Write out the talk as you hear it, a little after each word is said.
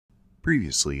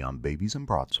Previously on Babies and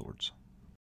Broadswords.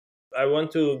 I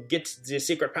want to get the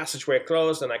secret passageway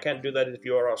closed, and I can't do that if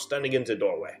you are all standing in the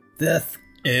doorway. This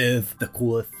is the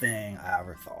coolest thing I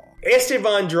ever saw.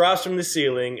 Esteban drops from the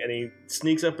ceiling, and he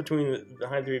sneaks up behind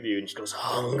the three of you, and she goes,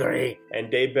 hungry.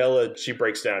 And Daybella, she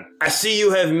breaks down. I see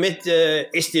you have met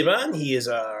Esteban. He is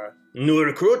our new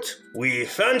recruit. We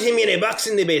found him in a box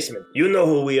in the basement. You know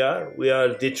who we are. We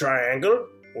are the Triangle.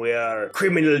 We are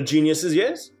criminal geniuses,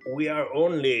 yes? We are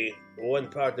only one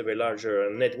part of a larger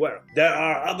network. There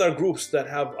are other groups that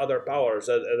have other powers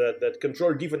that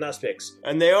control different aspects.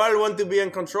 And they all want to be in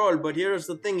control, but here's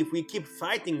the thing. If we keep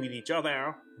fighting with each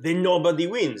other, then nobody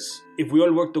wins. If we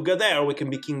all work together, we can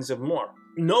be kings of more.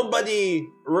 Nobody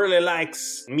really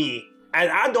likes me, and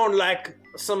I don't like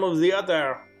some of the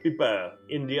other people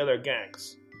in the other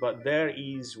gangs. But there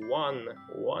is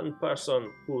one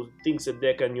person who thinks that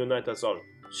they can unite us all.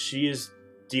 She is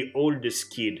the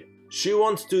oldest kid. She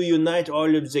wants to unite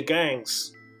all of the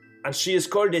gangs, and she has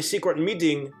called a secret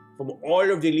meeting from all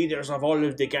of the leaders of all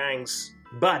of the gangs.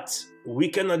 But we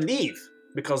cannot leave,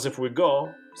 because if we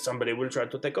go, somebody will try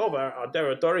to take over our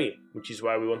territory, which is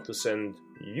why we want to send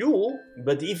you.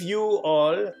 But if you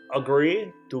all agree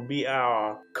to be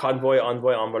our convoy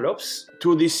envoy envelopes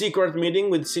to the secret meeting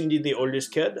with Cindy, the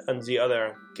oldest kid, and the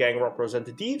other gang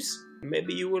representatives,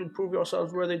 maybe you will prove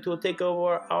yourselves worthy to take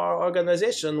over our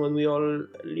organization when we all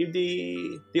leave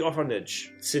the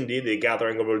orphanage. Cindy, the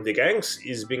gathering of all the gangs,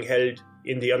 is being held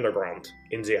in the underground,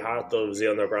 in the heart of the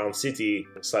underground city.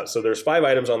 So there's 5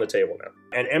 items on the table now.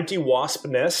 An empty wasp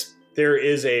nest. There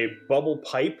is a bubble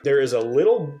pipe. There is a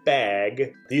little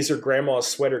bag. These are grandma's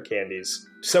sweater candies.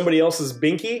 Somebody else's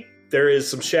binky. There is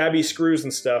some shabby screws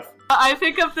and stuff. I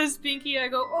pick up this binky, I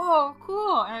go, oh,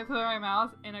 cool, and I put it in my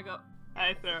mouth, and I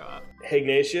throw up.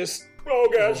 Ignatius. Oh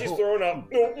god, she's throwing up.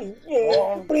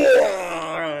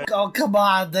 Oh, come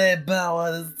on,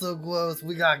 Daybella. This is so gross.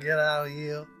 We gotta get out of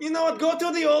here. You know what? Go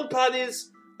to the old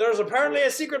putties. There's apparently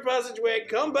a secret passageway.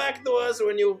 Come back to us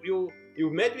when you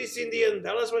met with Cindy and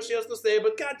tell us what she has to say.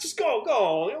 But God, just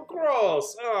go. You're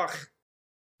gross. Ugh.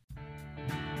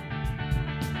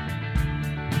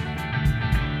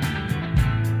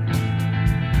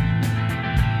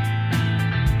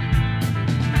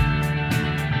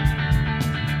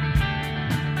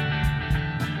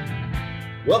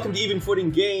 Welcome to Even Footing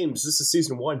Games. This is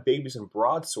Season 1, Babies and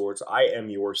Broadswords. I am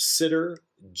your sitter,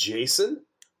 Jason.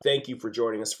 Thank you for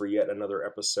joining us for yet another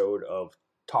episode of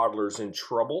Toddlers in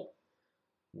Trouble.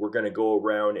 We're going to go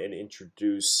around and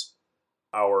introduce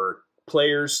our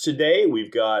players today.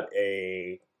 We've got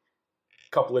a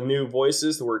couple of new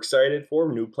voices that we're excited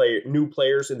for, new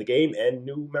players in the game, and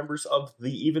new members of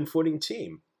the Even Footing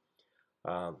team.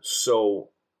 So,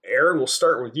 Aaron, we'll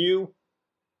start with you.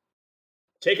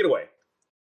 Take it away.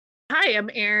 Hi, I'm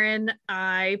Aaron.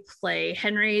 I play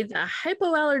Henry, the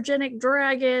hypoallergenic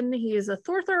dragon. He is a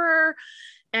sorcerer,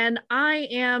 and I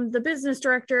am the business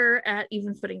director at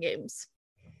Even Footing Games.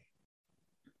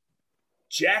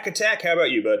 Jack Attack, how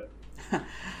about you, bud?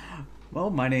 Well,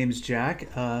 my name's Jack.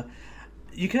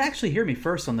 You can actually hear me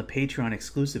first on the Patreon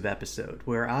exclusive episode,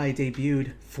 where I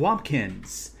debuted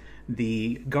Thwompkins,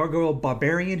 the gargoyle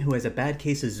barbarian who has a bad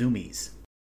case of zoomies,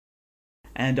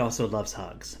 and also loves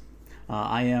hugs.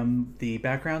 I am the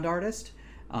background artist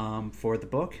for the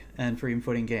book and for Even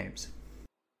Footing Games.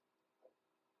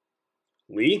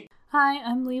 Lee? Hi,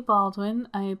 I'm Lee Baldwin.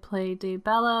 I play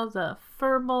Daybella, the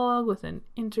furball with an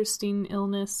interesting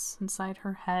illness inside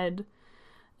her head.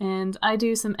 And I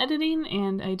do some editing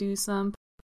and I do some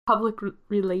public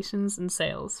relations and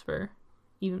sales for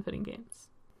Even Footing Games.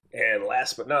 And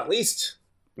last but not least,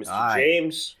 Mr.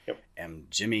 James. Yep. I'm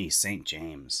Jimmy St.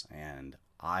 James, and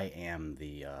I am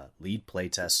the lead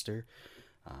playtester.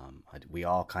 We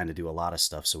all kind of do a lot of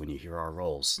stuff, so when you hear our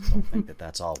roles, don't think that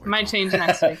that's all we're Might change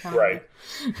next week. Right.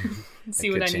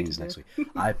 See what I need to do. Next week.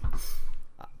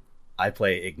 I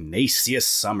play Ignatius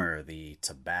Summer, the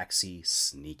Tabaxi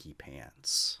Sneaky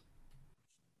Pants.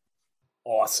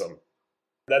 Awesome.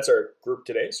 That's our group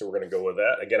today, so we're going to go with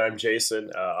that. Again, I'm Jason.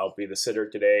 I'll be the sitter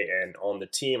today, and on the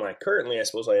team, I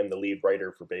suppose I am the lead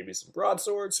writer for Babies and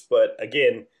Broadswords, but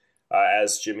again,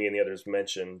 as Jimmy and the others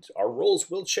mentioned, our roles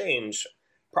will change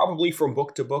probably from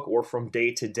book to book or from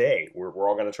day to day. We're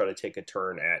all going to try to take a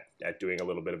turn at doing a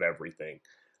little bit of everything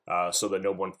so that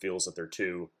no one feels that they're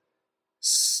too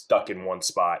stuck in one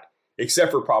spot,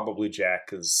 except for probably Jack,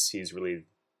 because he's really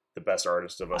the best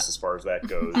artist of us as far as that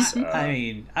goes. But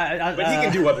he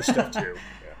can do other stuff too.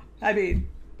 Yeah.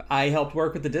 I helped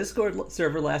work with the Discord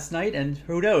server last night, and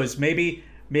who knows, maybe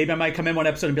Maybe I might come in one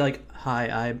episode and be like,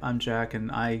 "Hi, I'm Jack,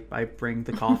 and I bring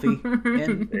the coffee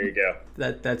in." There you go.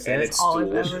 That's And it. it's all I've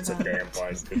delicious. ever It's a damn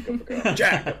fine good cup of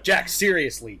coffee. Jack,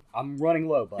 seriously, I'm running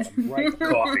low, bud. I'm right.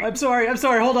 Coffee. I'm sorry.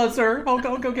 Hold on, sir. I'll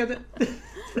go get it.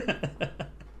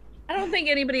 I don't think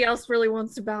anybody else really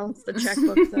wants to balance the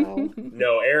checkbook, though.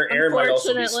 No, Aaron might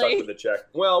also be stuck Unfortunately. with the check.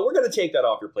 Well, we're going to take that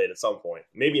off your plate at some point.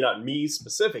 Maybe not me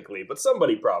specifically, but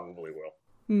somebody probably will.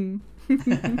 When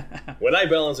I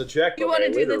balance a checkbook, You want I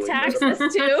to do the literally- taxes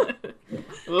too?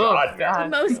 God,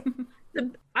 God.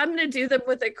 I'm going to do them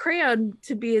with a crayon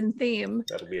to be in theme.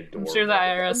 That'll be adorable. I'm sure the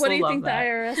IRS What do will you love think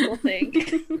that. the IRS will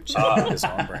think? Jack is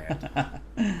on brand.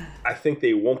 I think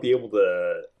they won't be able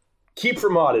to keep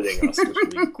from auditing us, which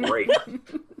would be great.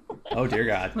 Oh dear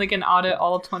God. Like an audit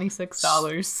all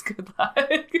 $26. Good luck.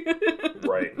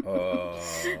 Right.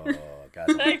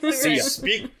 Guys, Actually, see ya.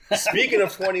 right. Speaking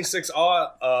of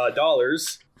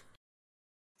 $26,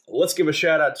 let's give a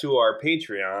shout out to our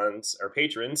patrons.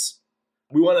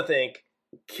 We want to thank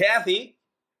Kathy,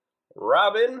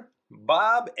 Robin,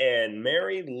 Bob, and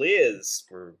Mary Liz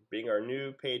for being our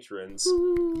new patrons.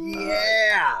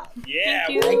 Yeah. Yeah,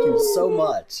 Thank you. Thank you so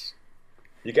much.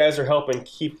 you guys are helping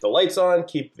keep the lights on,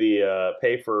 keep the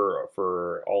pay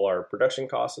for all our production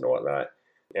costs and whatnot,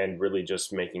 and really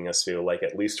just making us feel like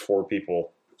at least 4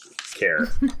 people care.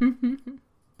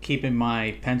 Keeping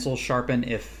my pencil sharpened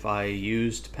if I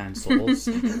used pencils.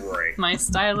 Right. My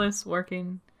stylus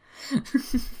working.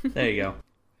 There you go.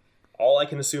 All I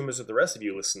can assume is that the rest of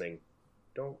you listening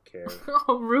don't care.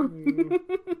 Oh, rude.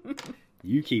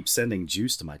 You keep sending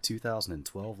juice to my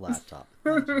 2012 laptop.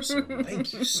 Thank you so much.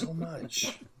 Thank you so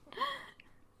much.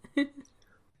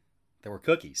 There were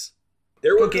cookies.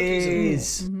 There were cookies and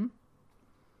Cookies. Mm-hmm.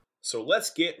 So let's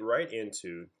get right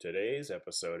into today's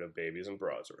episode of Babies and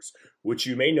Broadswords, which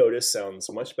you may notice sounds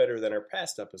much better than our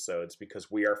past episodes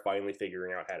because we are finally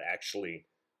figuring out how to actually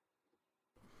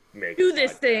make Do a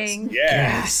this podcast. thing.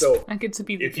 Yeah. Yes. So I get to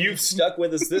be the if you've stuck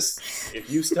with us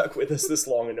this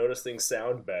long and notice things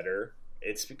sound better,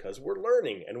 it's because we're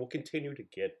learning and we'll continue to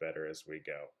get better as we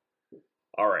go.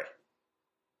 All right.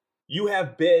 You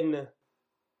have been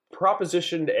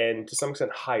propositioned and to some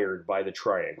extent hired by the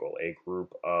Triangle, a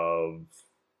group of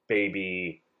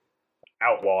baby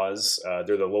outlaws.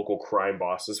 They're the local crime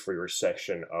bosses for your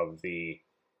section of the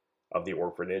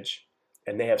orphanage,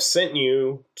 and they have sent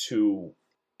you to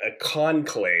a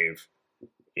conclave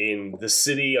in the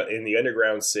city, in the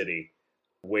underground city,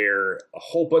 where a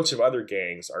whole bunch of other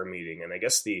gangs are meeting. And I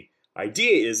guess the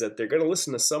idea is that they're going to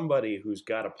listen to somebody who's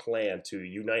got a plan to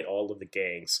unite all of the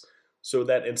gangs, so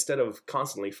that instead of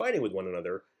constantly fighting with one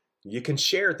another, you can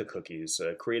share the cookies,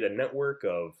 create a network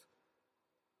of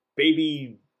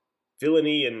baby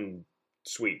villainy and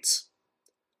sweets,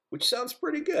 which sounds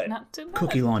pretty good. Not too bad.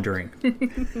 Cookie laundering.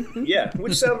 Yeah,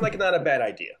 which sounds like not a bad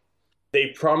idea.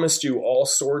 They promised you all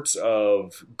sorts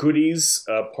of goodies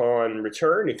upon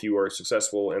return if you are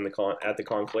successful in at the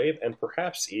conclave, and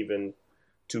perhaps even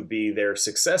to be their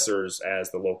successors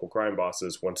as the local crime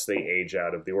bosses once they age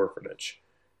out of the orphanage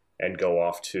and go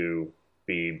off to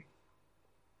be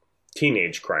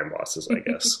teenage crime bosses, I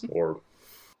guess, or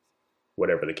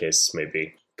whatever the case may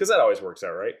be. Because that always works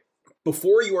out, right?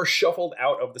 Before you are shuffled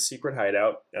out of the secret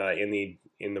hideout in the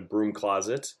broom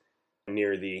closet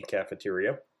near the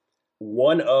cafeteria,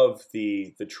 one of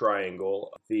the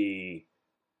Triangle, the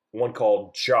one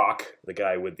called Jock, the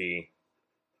guy with the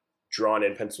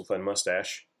drawn-in pencil-thin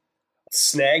mustache,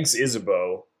 snags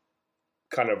Isabeau,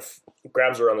 kind of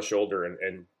grabs her on the shoulder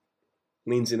and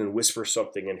leans in and whispers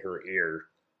something in her ear.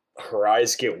 Her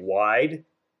eyes get wide,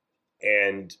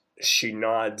 and she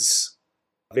nods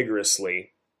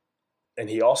vigorously. And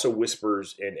he also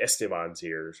whispers in Esteban's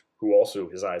ears,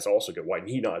 his eyes also get wide, and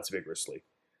he nods vigorously.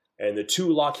 And the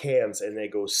two lock hands, and they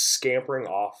go scampering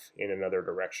off in another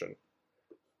direction.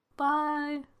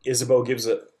 Bye. Isabeau gives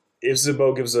a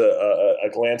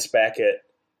glance back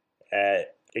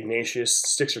at Ignatius,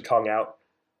 sticks her tongue out,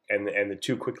 and the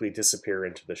two quickly disappear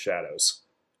into the shadows.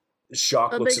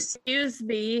 Jacques Excuse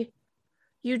me.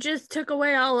 You just took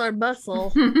away all our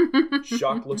bustle.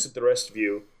 Jacques looks at the rest of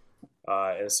you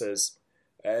and says,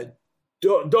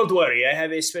 Don't worry, I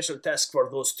have a special task for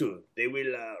those two. They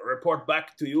will report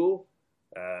back to you.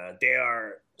 They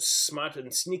are smart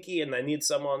and sneaky, and I need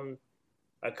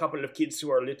a couple of kids who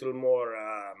are a little more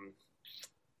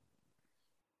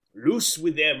loose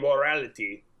with their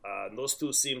morality. Those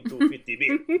two seem to fit the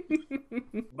bill.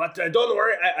 But don't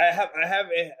worry, I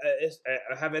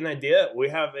have an idea. We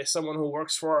have someone who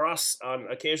works for us on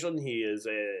occasion. He is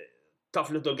a tough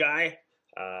little guy.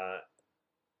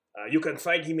 You can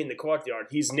find him in the courtyard.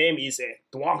 His name is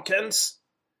Dwonkins.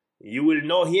 You will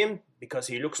know him because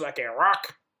he looks like a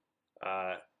rock.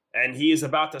 And he is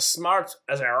about as smart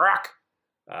as a rock.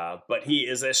 But he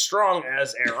is as strong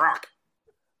as a rock.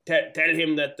 Tell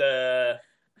him that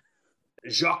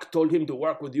Jacques told him to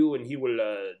work with you, and he will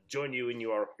join you in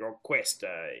your quest.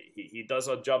 He does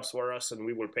our jobs for us, and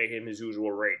we will pay him his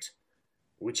usual rate,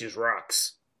 which is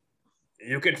rocks.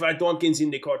 You can find Tompkins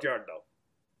in the courtyard, though.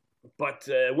 But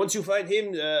once you find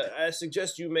him, I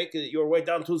suggest you make your way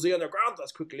down to the underground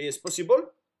as quickly as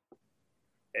possible.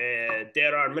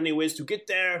 There are many ways to get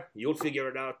there. You'll figure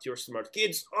it out. You're smart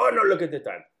kids. Oh, no, look at the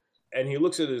time. And he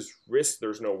looks at his wrist.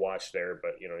 There's no watch there,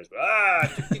 but, he's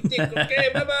tick, tick, tick, okay,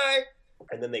 bye-bye.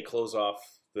 And then they close off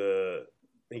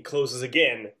he closes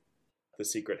again the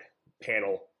secret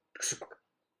panel,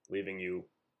 leaving you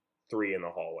 3 in the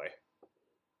hallway.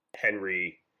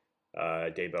 Henry,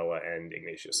 Daybella, and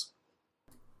Ignatius.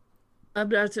 I'm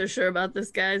not so sure about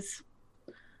this, guys.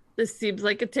 This seems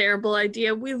like a terrible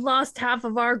idea. We lost half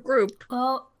of our group.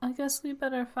 Well, I guess we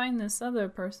better find this other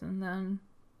person then.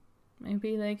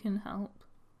 Maybe they can help.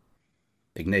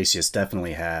 Ignatius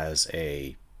definitely has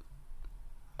a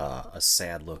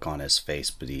sad look on his face,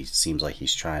 but he seems like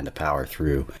he's trying to power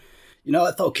through.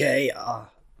 It's okay.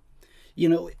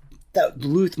 That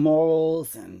Duluth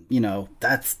morals, and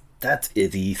that's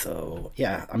Izzy. So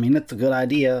yeah, I mean, it's a good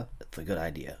idea. It's a good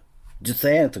idea. Just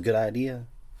saying, it's a good idea.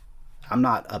 I'm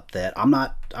not up that. I'm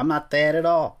not that at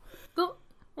all.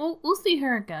 We'll see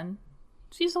her again.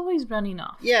 She's always running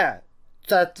off. Yeah,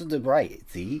 that's right.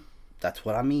 See, that's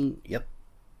what I mean. Yep.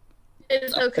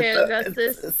 It's okay,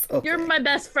 Augustus. It's okay. You're my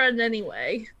best friend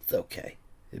anyway. It's okay.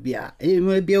 It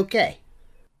would be okay.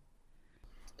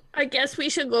 I guess we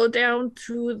should go down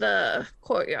to the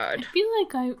courtyard. I feel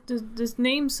like this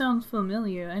name sounds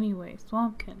familiar anyway.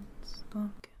 Swampkins.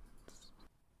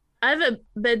 I haven't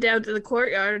been down to the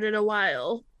courtyard in a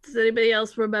while. Does anybody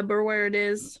else remember where it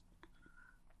is?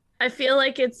 I feel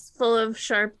like it's full of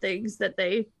sharp things that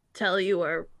they tell you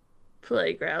are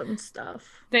playground stuff.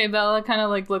 Daybella kind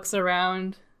of looks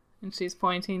around and she's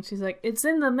pointing. She's like, it's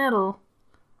in the middle.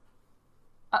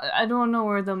 I don't know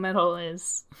where the middle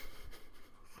is.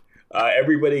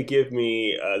 Everybody give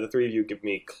me, the 3 of you give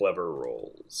me clever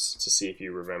rolls to see if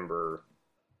you remember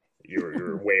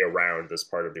your way around this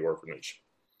part of the orphanage.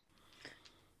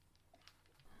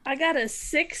 I got a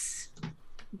 6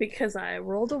 because I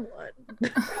rolled a 1.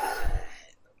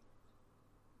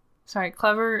 Sorry,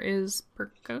 clever is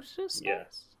precocious?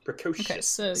 Yes. Precocious. Okay,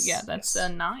 so yeah, that's a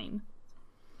 9.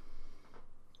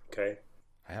 Okay.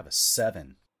 I have a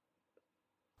 7.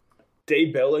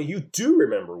 Daybella, you do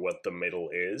remember what the middle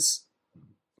is.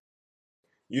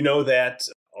 You know that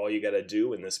all you gotta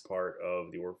do in this part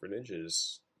of the orphanage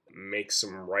is make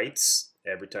some rights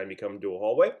every time you come to a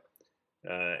hallway,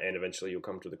 and eventually you'll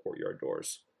come to the courtyard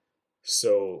doors.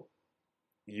 So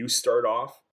you start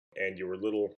off, and your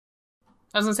little...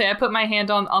 I was gonna say, I put my hand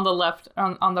on the left,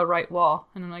 on the right wall,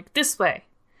 and I'm like, this way.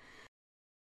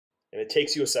 And it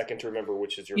takes you a second to remember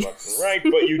which is your left and right,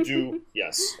 but you do,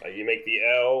 yes. You make the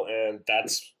L, and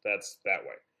that's that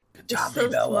way. Good job, So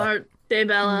Daybella. smart,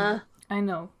 Daybella. I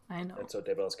know. And so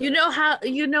Daybella's got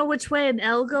You know which way an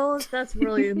L goes? That's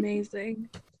really amazing.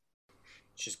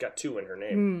 She's got 2 in her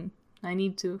name. I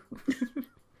need to.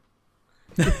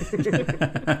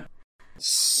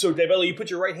 So Daybella, you put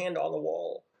your right hand on the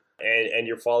wall, and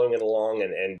you're following it along,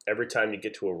 and every time you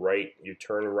get to a right, you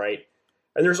turn right.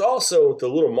 And there's also the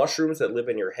little mushrooms that live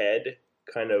in your head,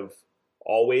 kind of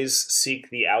always seek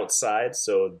the outside,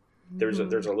 so there's a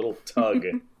little tug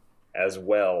as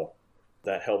well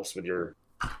that helps with your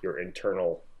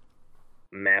internal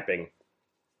mapping.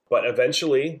 But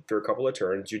eventually, after a couple of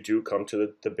turns, you do come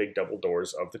to the big double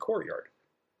doors of the courtyard.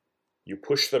 You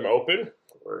push them open.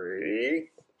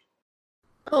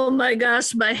 Oh my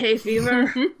gosh, my hay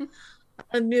fever.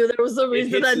 I knew there was a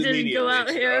reason I didn't go immediately. out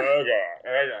here.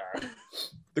 Okay.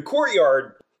 The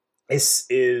courtyard is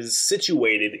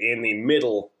situated in the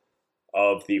middle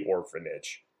of the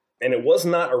orphanage. And it was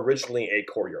not originally a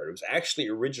courtyard. It was actually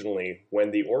originally,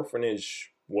 when the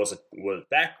orphanage was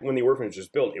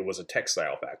built, it was a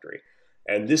textile factory.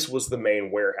 And this was the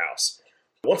main warehouse.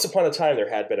 Once upon a time, there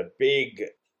had been a big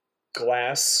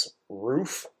glass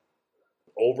roof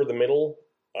over the middle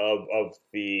of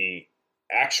the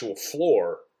actual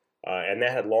floor, and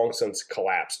that had long since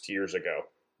collapsed years ago,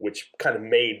 which kind of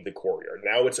made the courtyard.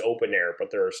 Now it's open air,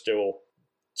 but there are still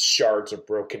shards of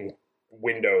broken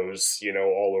windows,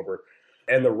 all over.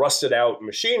 And the rusted out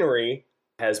machinery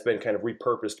has been kind of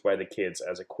repurposed by the kids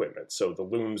as equipment. So the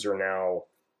looms are now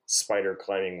spider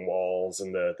climbing walls,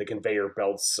 and the conveyor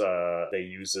belts they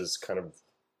use as kind of,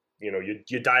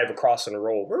 you dive across in a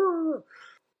roll.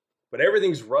 But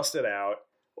everything's rusted out.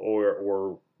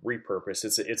 or repurposed.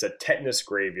 It's a tetanus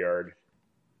graveyard.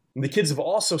 And the kids have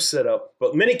also set up,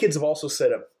 but many kids have also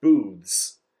set up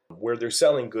booths where they're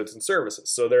selling goods and services.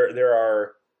 So there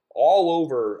are all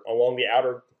over along the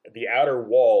outer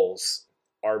walls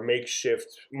are makeshift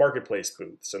marketplace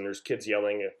booths, and there's kids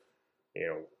yelling,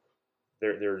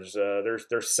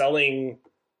 they're selling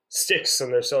sticks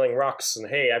and they're selling rocks, and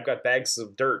hey, I've got bags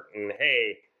of dirt, and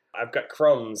hey, I've got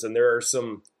crumbs, and there are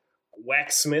some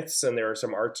waxsmiths and there are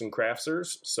some arts and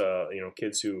crafters, so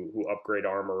kids who upgrade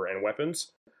armor and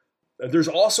weapons. There's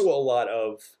also a lot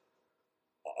of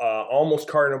almost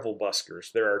carnival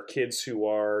buskers. There are kids who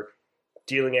are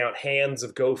dealing out hands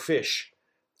of go fish,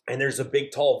 and there's a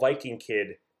big tall Viking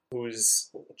kid who's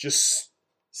just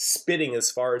spitting as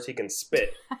far as he can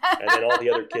spit, and then all the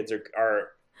other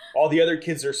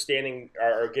kids are standing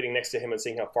are getting next to him and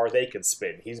seeing how far they can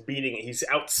spit. He's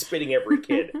out spitting every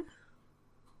kid.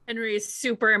 Henry is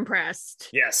super impressed.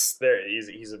 Yes,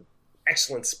 he's an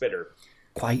excellent spitter.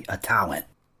 Quite a talent.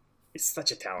 He's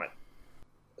such a talent.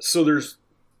 So there's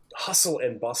hustle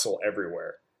and bustle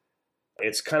everywhere.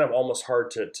 It's kind of almost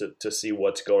hard to see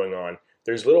what's going on.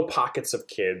 There's little pockets of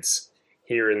kids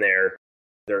here and there.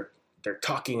 They're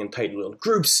talking in tight little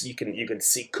groups. You can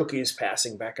see cookies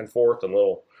passing back and forth and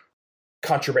little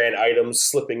contraband items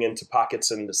slipping into pockets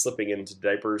and slipping into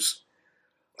diapers.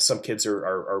 Some kids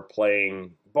are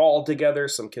playing ball together.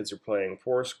 Some kids are playing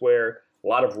foursquare. A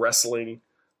lot of wrestling,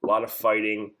 a lot of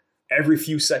fighting. Every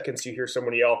few seconds you hear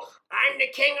someone yell, "I'm the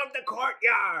king of the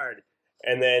courtyard!"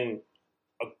 And then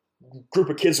a group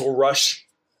of kids will rush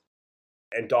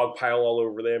and dogpile all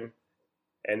over them.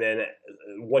 And then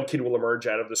one kid will emerge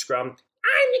out of the scrum,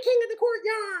 "I'm the king of the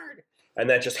courtyard!" And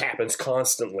that just happens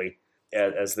constantly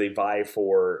as they vie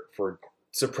for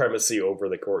supremacy over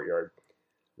the courtyard.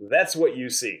 That's what you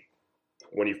see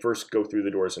when you first go through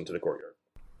the doors into the courtyard.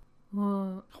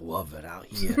 Love it out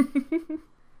here.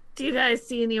 Do you guys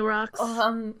see any rocks?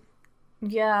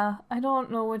 Yeah, I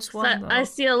don't know which one, though. I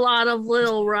see a lot of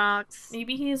little rocks.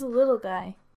 Maybe he's a little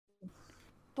guy.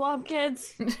 Swamp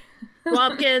kids.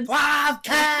 Swamp kids. Swamp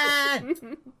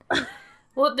kid!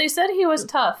 Well, they said he was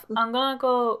tough. I'm gonna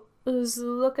go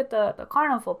look at the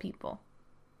carnival people.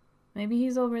 Maybe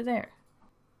he's over there.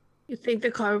 You think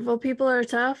the carnival people are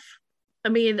tough? I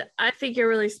mean, I think you're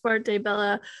really smart,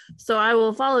 Daybella, so I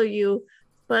will follow you.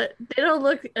 But they don't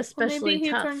look especially Well, maybe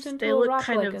he tough. turns into They a look rock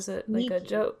kind like of as a sneaky.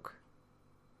 joke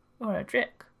or a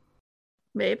trick.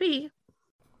 Maybe.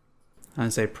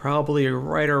 I'd say probably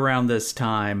right around this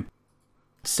time,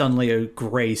 suddenly a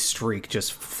gray streak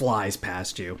just flies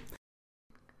past you.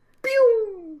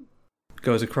 Pew!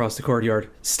 Goes across the courtyard,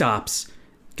 stops,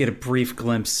 get a brief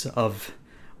glimpse of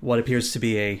what appears to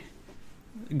be a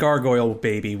gargoyle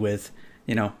baby with,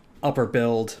 upper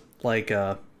build, like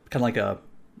kind of like a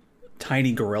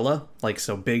tiny gorilla, like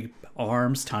so big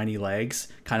arms, tiny legs,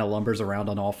 kind of lumbers around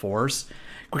on all fours.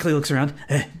 Quickly looks around,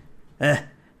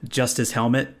 adjusts his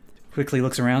helmet, quickly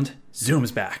looks around,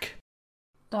 zooms back.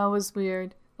 That was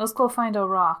weird. Let's go find a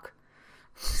rock.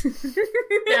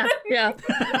 Yeah.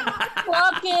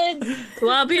 Swamp kids!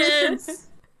 Swamp kids!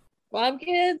 Swamp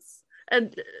kids!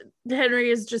 And Henry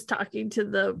is just talking to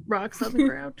the rocks on the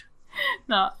ground.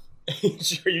 No.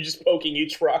 Are you just poking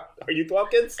each rock? Are you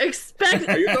Thumpkins?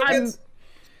 Are you Thumpkins?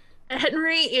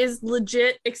 Henry is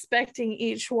legit expecting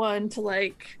each one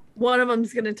to, one of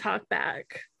them's gonna talk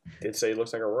back. Did say he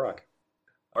looks like a rock.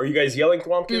 Are you guys yelling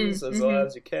Thwompkins as loud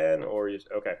as you can?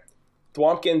 Okay.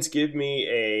 Thwompkins, give me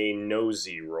a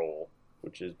nosy roll,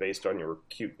 which is based on your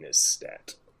cuteness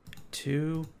stat.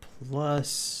 2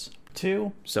 +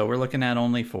 2, so we're looking at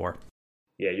only 4.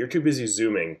 Yeah, you're too busy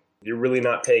zooming. You're really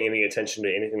not paying any attention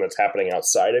to anything that's happening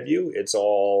outside of you. It's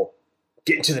all,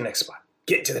 get into the next spot,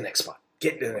 get to the next spot,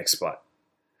 get to the next spot.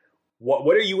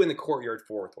 What are you in the courtyard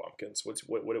for, Thwompkins?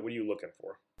 What are you looking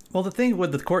for? Well, the thing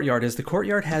with the courtyard is the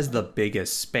courtyard has the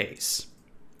biggest space.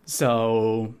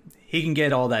 So he can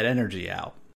get all that energy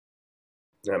out.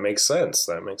 That makes sense.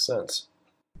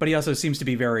 But he also seems to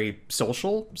be very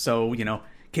social. So,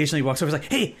 occasionally he walks over and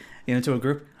is like, "Hey," to a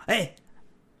group. "Hey,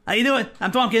 how you doing?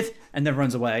 I'm Thwompkins," and then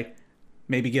runs away.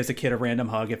 Maybe gives a kid a random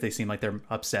hug if they seem like they're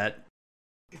upset.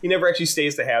 He never actually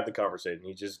stays to have the conversation.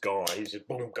 He's just gone. He's just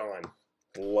boom, gone.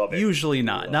 Love it. Usually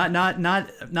not.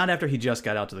 Not after he just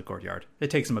got out to the courtyard. It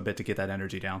takes him a bit to get that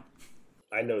energy down.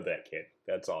 I know that kid.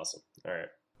 That's awesome. All right.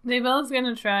 Naybella's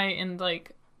gonna try and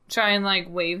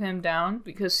wave him down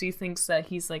because she thinks that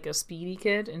he's like a speedy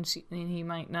kid and he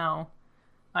might know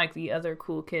like the other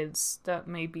cool kids that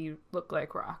maybe look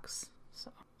like rocks.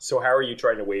 So how are you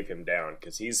trying to wave him down?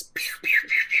 Because he's...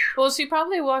 Well, she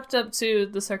probably walked up to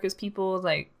the circus people,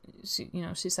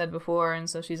 she said before, and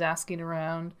so she's asking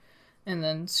around, and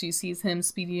then she sees him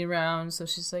speeding around, so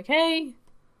she's like, "Hey,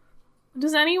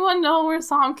 does anyone know where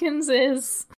Thompkins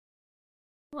is?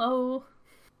 Hello."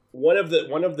 One of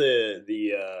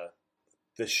the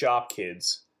shop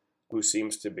kids who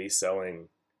seems to be selling,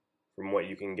 from what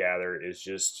you can gather, is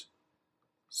just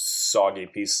soggy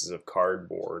pieces of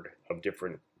cardboard of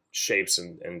different shapes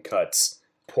and cuts,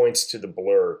 points to the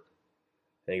blur,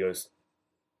 and he goes,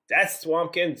 "That's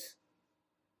Swampkins.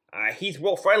 He's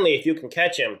real friendly if you can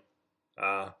catch him.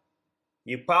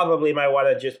 You probably might want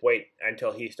to just wait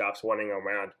until he stops running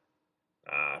around,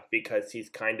 because he's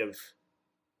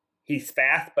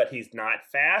fast, but he's not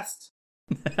fast."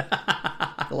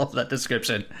 I love that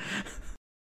description.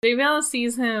 Daybella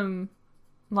sees him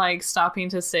like stopping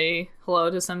to say hello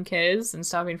to some kids and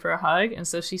stopping for a hug, and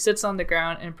so she sits on the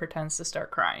ground and pretends to start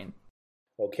crying.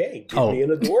 Okay, give me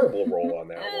an adorable roll on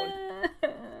that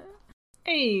one.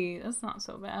 Hey, that's not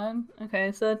so bad.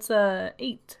 Okay, so that's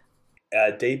 8.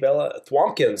 Daybella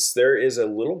Thwompkins, there is a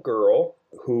little girl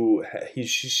who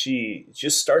she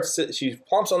just starts to, she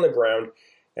plumps on the ground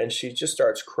and she just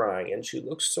starts crying, and she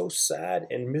looks so sad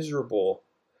and miserable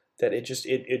that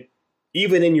it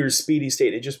even in your speedy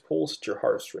state, it just pulls at your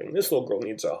heartstring. This little girl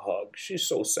needs a hug. She's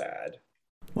so sad.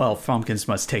 Well, Thwompkins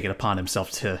must take it upon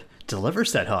himself to deliver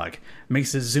said hug.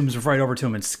 Zooms right over to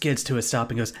him and skids to a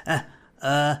stop and goes,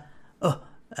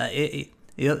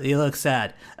 you look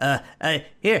sad.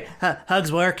 Here,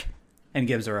 hugs work. And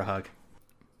gives her a hug.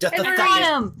 Just And a got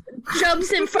second. him!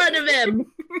 Jumps in front of him!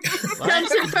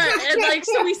 Jumps in front, and like,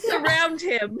 so we surround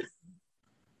him.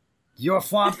 You're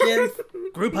Swampkins?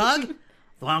 Group hug?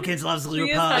 Thwompkins loves She group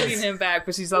is hugs. hugging him back,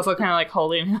 but she's also kind of like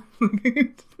holding him.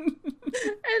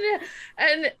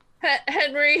 And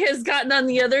Henry has gotten on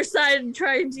the other side and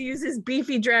trying to use his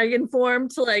beefy dragon form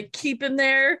to like keep him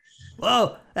there.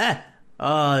 Whoa!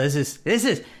 Oh, this is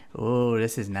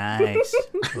nice.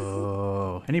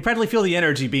 Oh, and you practically feel the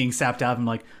energy being sapped out of him.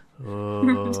 Like,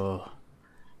 oh,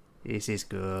 this is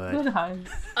good.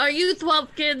 Are you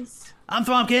Thwompkins? I'm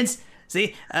Thwompkins.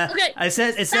 See, Okay,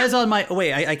 it says on my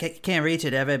I can't reach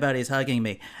it. Everybody's hugging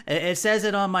me. It says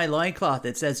it on my loincloth.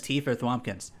 It says T for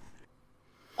Thwompkins.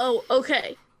 Oh,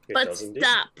 okay. It But does indeed.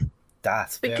 stop.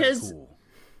 That's very Because- cool.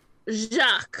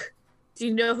 Jacques. Do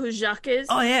you know who Jacques is?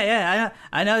 Oh yeah,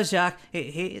 I know Jacques.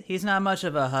 He's not much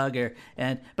of a hugger,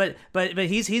 but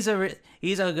he's a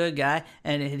good guy,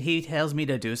 and he tells me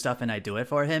to do stuff, and I do it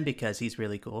for him because he's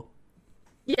really cool.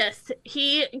 Yes,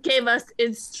 he gave us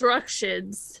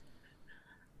instructions,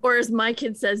 or as my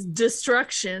kid says,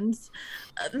 destructions,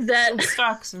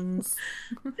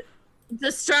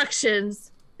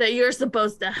 that you're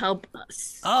supposed to help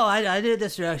us. Oh, I do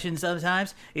destruction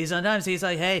sometimes. Sometimes he's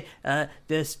like, hey,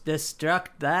 destruct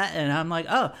that, and I'm like,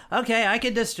 oh, okay, I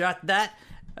can destruct that.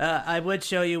 I would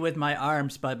show you with my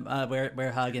arms, but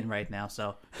we're hugging right now,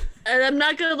 so. And I'm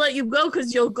not gonna let you go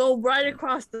because you'll go right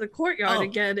across the courtyard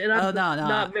again, and I'm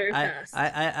not very fast.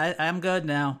 I'm good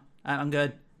now. I'm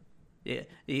good.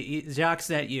 Jacques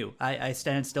sent you. I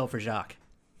stand still for Jacques.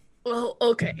 Well,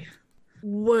 okay.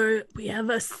 We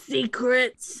have a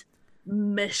secret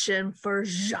mission for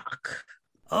Jacques.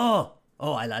 Oh,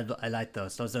 I like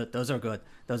those. Those are good.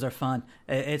 Those are fun.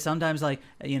 It's sometimes like,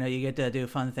 you get to do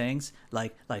fun things,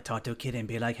 like talk to a kid and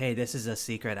be like, hey, this is a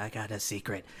secret. I got a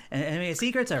secret. And I mean,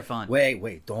 secrets are fun.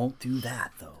 Wait, don't do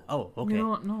that though. Oh, okay.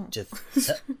 No. Just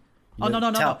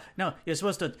Oh, no. You're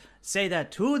supposed to say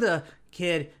that to the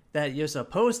kid that you're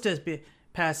supposed to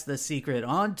pass the secret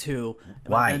on to.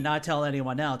 Why? And not tell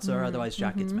anyone else, or otherwise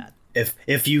Jacques gets mad.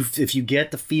 If you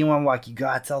get the feeling like you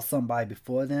gotta tell somebody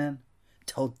before then,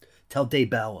 tell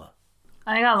Daybella.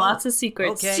 I got lots of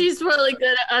secrets. Okay. She's really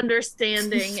good at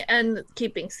understanding and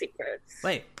keeping secrets.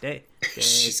 Wait,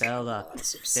 Daybella.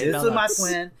 This is my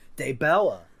twin,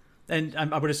 Daybella. And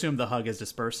I would assume the hug is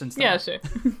dispersed and stuff. Yeah, sure.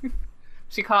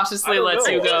 She cautiously I don't lets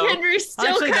know. you go. Henry's still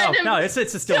Actually, kind of no, it's still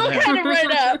still him. kind of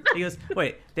right up. He goes,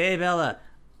 wait, Daybella.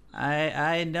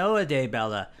 I know a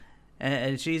Daybella,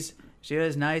 and she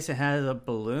was nice and has a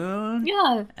balloon.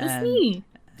 Yeah, that's And- me.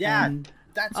 Yeah, and-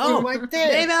 that's Oh, you right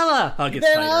there. Daybella. Hug You've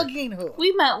gets been tighter. hugging her.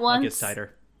 We met Hug once. gets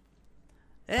tighter.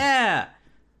 Yeah,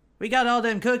 we got all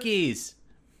them cookies.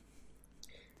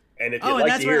 And if Oh, you'd and like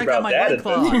that's to where hear I got about my that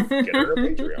loincloth. adventure, get her a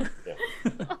Patreon.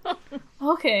 Yeah.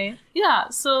 Okay. Yeah,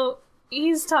 so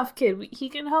he's a tough kid. He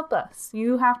can help us.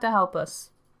 You have to help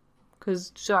us.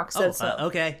 Because Jacques said so.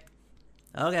 Okay.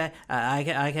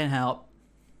 I can help.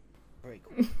 Very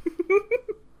cool.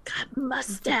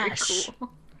 Mustache.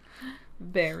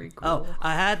 Very cool. Oh,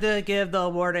 I had to give the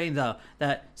warning though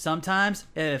that sometimes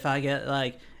if I get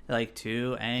like like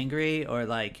too angry or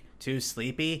like too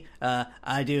sleepy,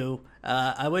 I do.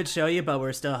 I would show you, but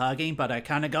we're still hugging. But I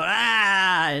kind of go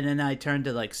and then I turn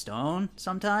to like stone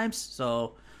sometimes.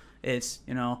 So it's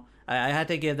I had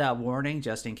to give that warning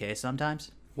just in case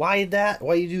sometimes. Why that?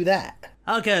 Why you do that?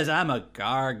 Oh, because I'm a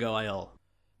gargoyle.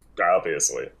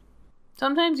 Obviously.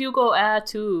 Sometimes you go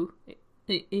too,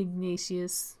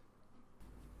 Ignatius.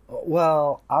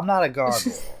 Well, I'm not a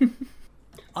gargoyle.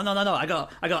 Oh no! I go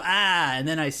and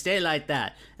then I stay like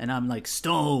that, and I'm like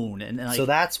stone, and like. So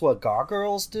that's what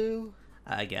gargoyles do?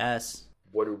 I guess.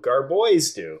 What do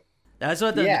garboys do? That's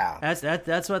what the Yeah.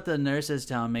 that's what the nurses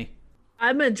tell me.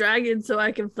 I'm a dragon, so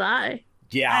I can fly.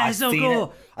 Yeah, Ah, I so seen cool.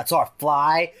 it. I saw her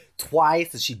fly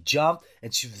twice, and she jumped,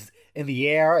 and she was in the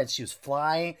air, and she was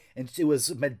flying, and it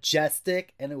was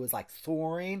majestic, and it was like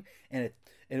soaring, and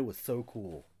it was so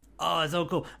cool. Oh, it's so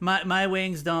cool. My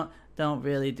wings don't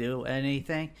really do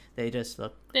anything. They just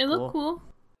look. They look cool.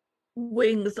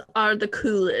 Wings are the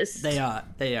coolest. They are.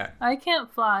 I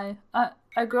can't fly.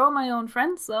 I grow my own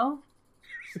friends though.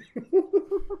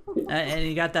 And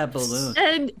you got that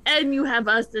balloon. And you have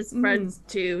us as friends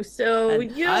too, so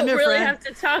And you I'm don't your really friend. have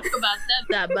to talk about them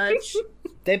that much.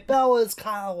 Debella is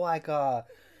kind of like our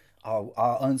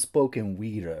unspoken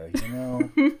leader,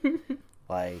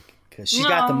 like, cause she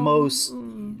got the most.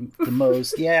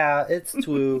 Yeah, it's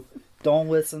true. Don't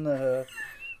listen to her.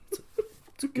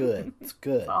 It's good. It's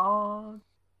good. Oh,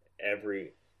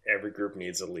 Every group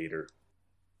needs a leader.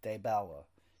 Debella.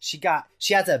 She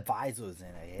has advisors in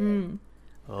her head.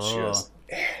 She Oh, was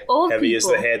old heavy as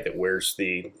people. the head that wears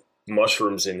the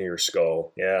mushrooms in your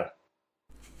skull. Yeah.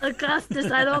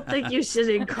 Augustus, I don't think you should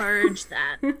encourage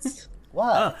that.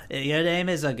 What? your name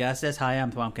is Augustus. Hi,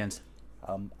 I'm Plumpkins.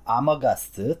 I'm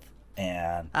Augustus,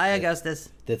 and Hi, Augustus.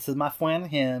 this is my friend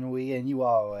Henry, and you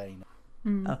already know.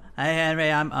 Oh, hi,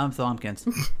 Henry. I'm Plumpkins.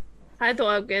 Hi,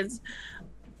 Thwomkins.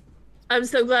 I'm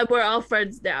so glad we're all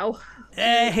friends now.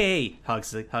 Hey,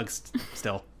 hugs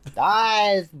still.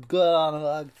 Nice, good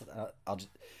on hugs.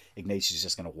 Ignatius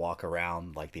just gonna walk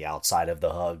around like the outside of the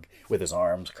hug with his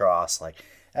arms crossed, like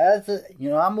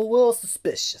I'm a little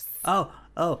suspicious. Oh.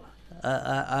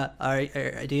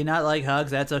 Do you not like hugs?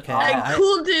 That's okay. And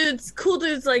cool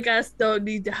dudes like us don't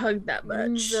need to hug that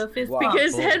much. The fist Wow.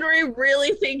 Because cool. Henry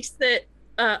really thinks that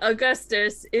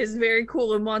Augustus is very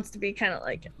cool and wants to be kind of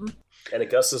like him. And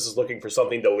Augustus is looking for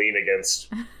something to lean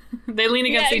against. They lean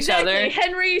against each other,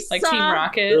 Henry like saw Team They're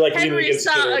Rocket. like leaning Henry against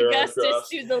each saw other, their arms Augustus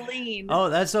crossed. do the lean. Oh,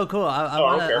 that's so cool. I Oh,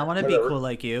 I don't care. want to be Whatever. cool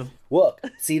like you. Look,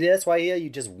 see this right here? You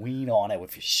just lean on it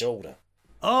with your shoulder.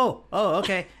 Oh,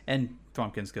 okay. And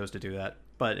Thwompkins goes to do that,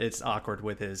 but it's awkward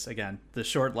with the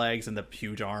short legs and the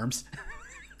huge arms.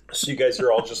 So you guys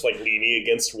are all just like leaning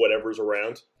against whatever's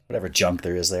around. Whatever junk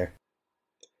there is there.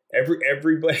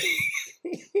 Everybody.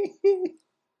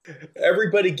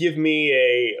 Everybody give me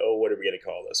what are we gonna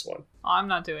call this one? Oh, I'm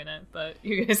not doing it, but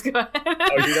you guys go ahead.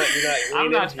 Oh, you're not leaning?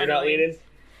 I'm not You're not trying to leaning?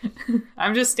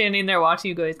 I'm just standing there watching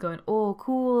you guys going, oh,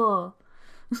 cool.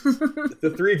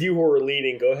 The three of you who are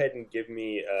leaning, go ahead and give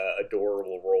me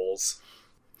adorable rolls.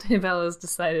 Bella's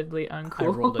decidedly uncool. I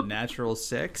rolled a natural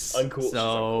 6. Uncool. So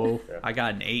Uncool, yeah. I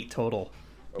got an 8 total.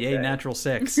 Yay, Okay. natural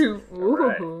 6. Ooh.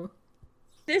 Alright.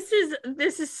 This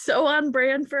is so on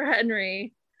brand for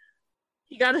Henry.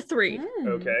 He got a 3.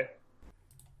 Okay.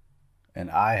 And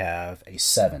I have a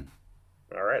 7.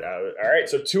 All right.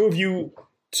 So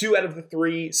two out of the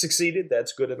 3 succeeded.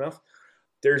 That's good enough.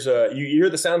 There's you hear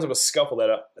the sounds of a scuffle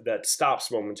that stops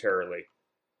momentarily,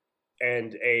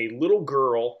 and a little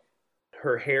girl.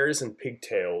 Her hair is in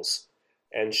pigtails,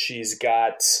 and she's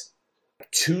got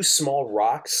 2 small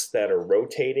rocks that are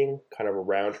rotating kind of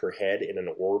around her head in an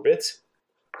orbit.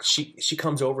 She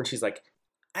comes over and she's like,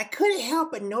 I couldn't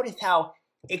help but notice how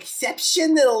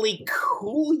exceptionally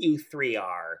cool you 3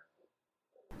 are.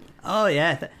 Oh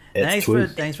yeah. It's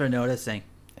Thanks for noticing.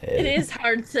 It is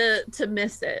hard to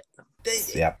miss it.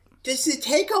 Yep. Does it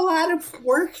take a lot of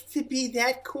work to be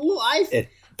that cool? It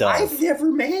does. never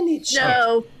managed.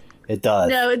 No, It does.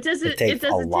 no, it doesn't. It It, takes a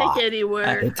doesn't lot. take any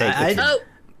work. It takes I-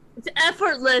 It's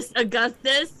effortless,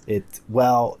 Augustus.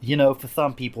 for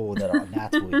some people that are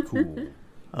naturally cool,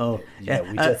 Oh yeah.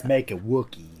 we just make it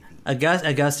work easy.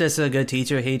 Augustus is a good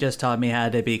teacher. He just taught me how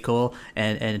to be cool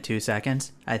in 2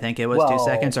 seconds. I think it was 2 Well,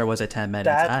 seconds, or was it 10 minutes?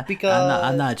 that's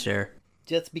I'm not sure.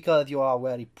 Just because you're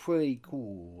already pretty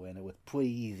cool, and it was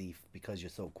pretty easy because you're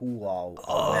so cool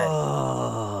already.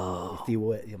 Oh. You see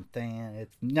what I'm saying?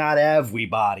 It's not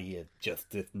everybody. It's just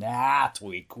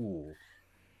naturally cool.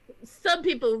 Some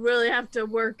people really have to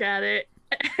work at it.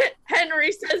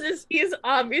 Henry says he's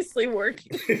obviously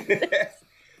working.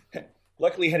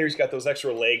 Luckily, Henry's got those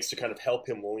extra legs to kind of help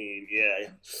him lean. Yeah.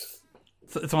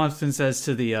 Thompson says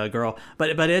to the girl,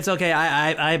 but it's okay.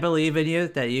 I believe in you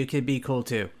that you could be cool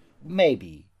too.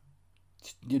 Maybe.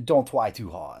 You don't try too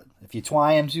hard. If you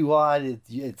try him too hard,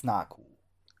 it's not cool.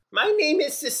 My name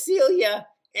is Cecilia,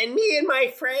 and me and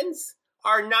my friends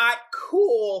are not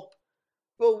cool,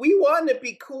 but we want to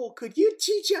be cool. Could you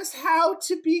teach us how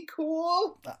to be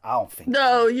cool? I don't think.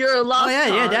 No, you're a lost cause.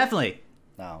 Yeah, definitely.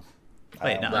 No.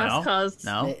 Wait, no. Lost cause.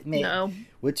 No. No.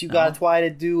 What you gotta try to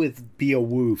do is be a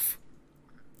woof.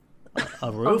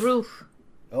 A roof? A roof.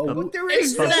 But there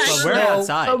is But we're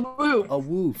outside. A roof. a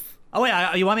woof. Oh wait,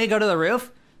 you want me to go to the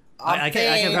roof? I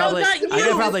can probably not you. I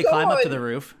can probably climb up to Going. the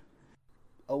roof.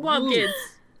 A Pumpkins, woof.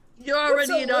 you're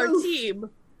already What's in a our roof? team.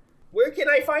 Where can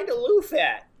I find a loof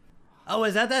at? Oh,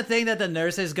 is that thing that the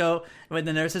nurses go when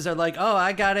the nurses are like, "Oh,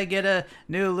 I gotta get a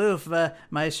new loof.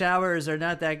 My showers are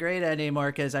not that great anymore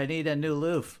because I need a new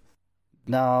loof."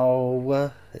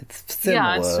 No, it's similar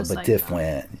Yeah, it's just but like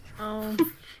different. Oh,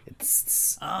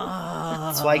 It's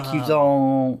like you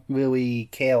don't really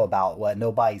care about what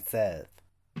nobody says.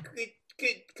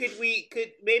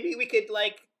 Maybe we could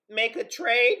like make a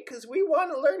trade because we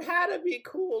want to learn how to be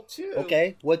cool too.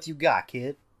 Okay, what you got,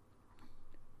 kid?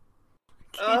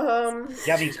 You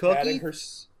have any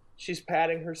cookies? She's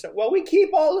patting herself. Well, we keep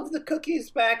all of the cookies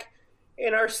back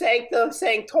in our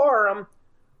sanctorum.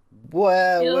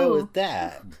 Well, where Ew. was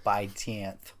that by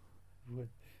chance?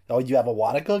 Oh, you have a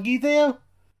lot of cookies there?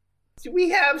 We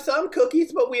have some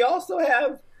cookies, but we also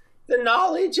have the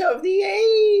knowledge of the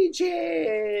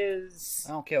ages.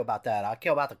 I don't care about that. I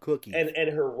care about the cookies. And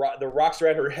the rocks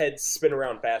around her head spin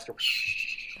around faster.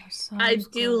 I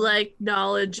do like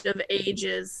knowledge of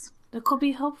ages. That could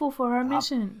be helpful for our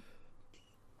mission.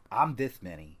 I'm this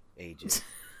many ages.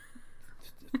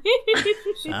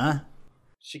 Huh?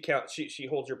 She counts. She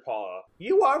holds your paw up.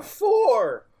 You are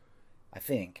 4. I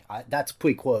think. That's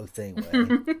pretty close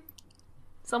anyway.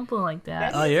 Something like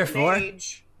that. Oh, you're An 4?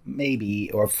 age. Maybe,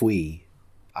 or 3.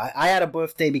 I had a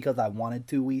birthday because I wanted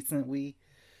to recently.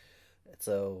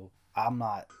 So, I'm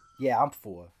not... Yeah, I'm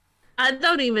 4. I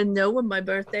don't even know when my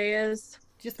birthday is.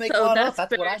 Just make So one that's up.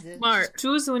 That's what very I did. smart.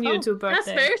 Choose when you do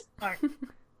birthday. That's very smart.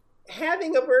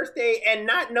 Having a birthday and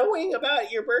not knowing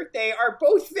about your birthday are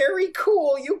both very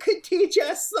cool. You could teach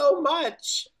us so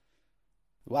much.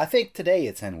 Well, I think today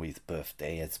is Henry's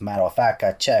birthday. As a matter of fact,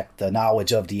 I checked the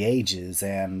knowledge of the ages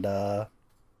and,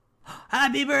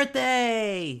 Happy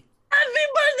birthday! Happy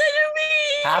birthday to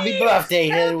me! Happy birthday,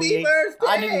 Happy Henry! birthday!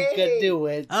 I knew you could do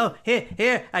it. Oh,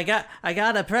 here, I got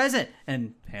a present,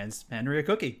 and hands Henry a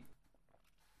cookie.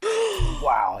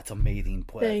 Wow, it's amazing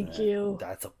present. Thank you.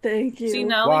 That's a... Thank you. See,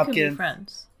 now we can be Walk in.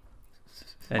 friends.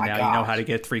 And My now you know gosh. how to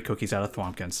get 3 cookies out of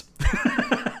Thwompkins.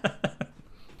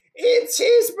 It's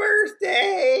his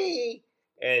birthday!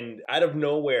 And out of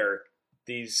nowhere,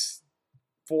 these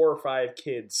 4 or 5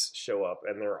 kids show up,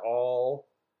 and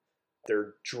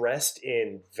they're dressed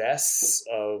in vests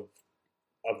of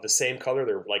the same color.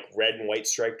 They're like red and white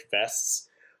striped vests,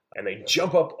 and they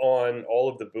jump up on all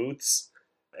of the booths,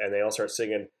 and they all start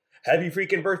singing, "Happy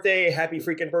freaking birthday! Happy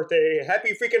freaking birthday!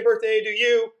 Happy freaking birthday to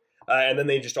you!" And then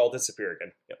they just all disappear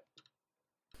again. Yep.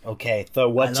 Okay, so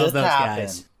what I love just those happened?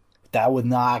 guys. That was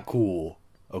not cool.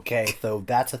 Okay, so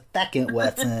that's a second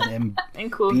lesson in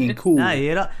And cool. being cool. No,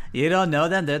 you don't know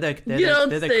them. They're the You don't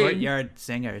they're the sing. courtyard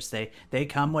singers. They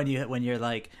come when you're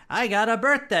like, I got a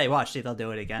birthday. Watch, see, they'll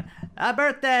do it again. A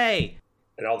birthday.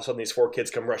 And all of a sudden, these 4 kids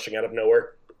come rushing out of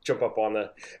nowhere, jump up on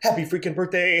the "Happy freaking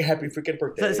birthday! Happy freaking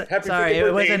birthday! Happy Sorry, freaking it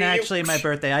birthday wasn't to you." actually my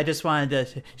birthday. I just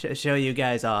wanted to show you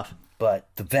guys off. But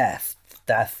the vest,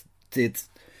 it's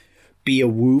be a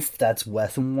woof, that's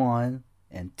lesson 1.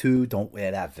 And 2, don't wear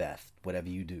that vest, whatever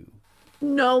you do.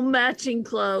 No matching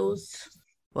clothes.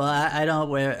 Well, I don't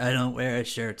wear a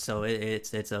shirt, so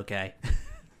it's okay.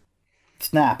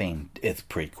 Snapping is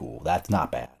pretty cool. That's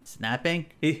not bad. Snapping?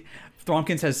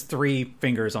 Thwompkins has 3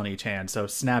 fingers on each hand, so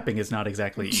snapping is not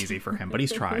exactly easy for him, but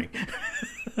he's trying.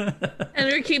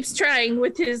 Henry keeps trying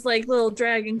with his like little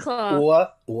dragon claw.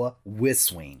 Or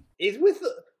whistling.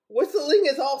 Whistling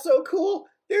is also cool.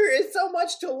 There is so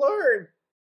much to learn.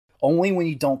 Only when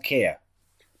you don't care.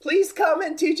 Please come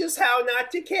and teach us how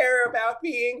not to care about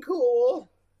being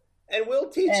cool. And we'll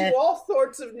teach you all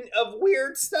sorts of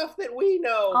weird stuff that we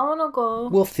know. I wanna go.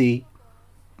 We'll see.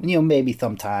 Maybe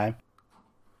sometime.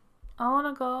 I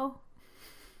wanna go.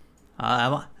 I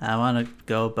want to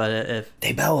go, but if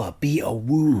Daybella, be a I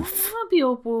woof. wanna be a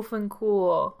wolf and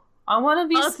cool. I wanna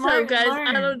be Also, smart. guys, and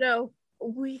learn. I don't know.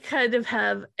 We kind of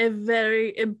have a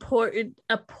very important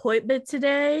appointment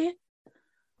today.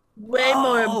 way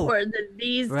more important than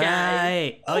these guys.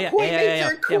 Right. Oh, yeah. Appointments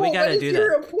are cool. Yeah, we gotta what do is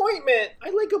your that. appointment? I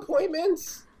like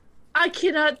appointments. I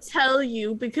cannot tell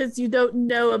you because you don't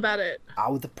know about it. I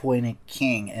was appointed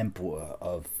king emperor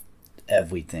of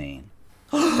everything.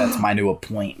 That's my new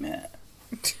appointment.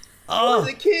 You're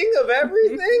the king of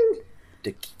everything?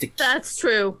 That's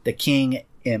true. The king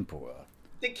emperor.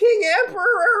 The king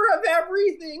emperor of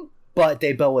everything. But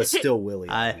Daybell is still Willie.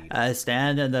 I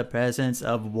stand in the presence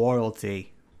of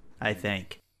royalty, I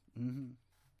think.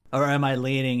 Or am I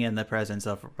leaning in the presence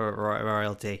of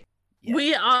royalty? Yeah.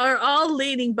 We are all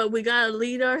leading, but we gotta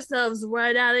lead ourselves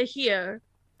right out of here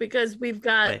because we've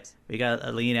got Wait, we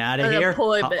gotta lean out of an here?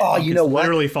 appointment. Oh, you know what?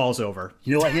 Literally falls over.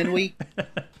 You know what, Henry?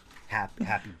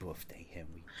 Happy birthday,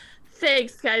 Henry.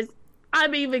 Thanks, guys.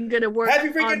 I'm even gonna work Happy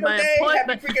on freaking my birthday!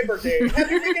 appointment. Happy freaking birthday!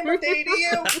 Happy freaking birthday to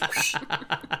you!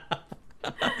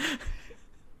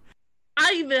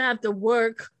 I even have to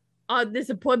work on this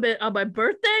appointment on my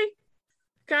birthday.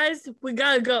 Guys, we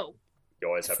gotta go. You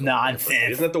always have to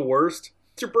Nonsense. Isn't that the worst?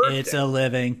 It's your birthday. It's a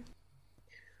living.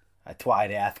 I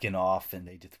tried asking off, and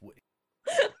they just.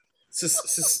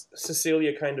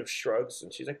 Cecilia kind of shrugs,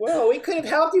 and she's like, well, we could have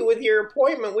helped you with your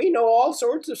appointment. We know all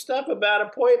sorts of stuff about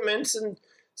appointments and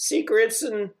secrets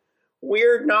and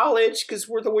weird knowledge because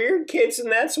we're the weird kids,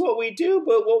 and that's what we do,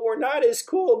 but what we're not is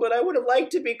cool. But I would have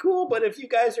liked to be cool, but if you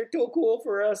guys are too cool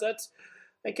for us,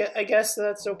 I guess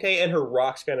that's okay. And her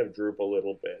rocks kind of droop a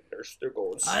little bit. They're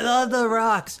going slow. I love the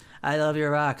rocks. I love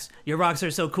your rocks. Your rocks are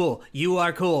so cool. You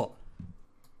are cool.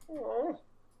 Aww.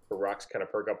 Her rocks kind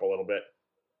of perk up a little bit.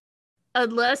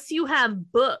 Unless you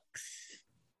have books.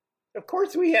 Of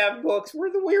course we have books. We're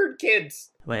the weird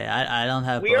kids. Wait, I don't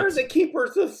have We are books. the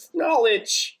keepers of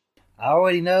knowledge. I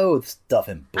already know stuff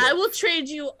in books. I will trade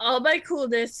you all my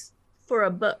coolness for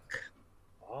a book.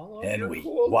 All of Henry, your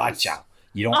coolness. watch out.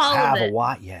 You don't All of have a it.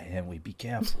 what yet, Henry. Be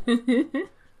careful.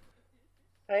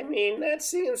 I mean, that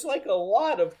seems like a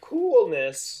lot of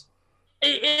coolness.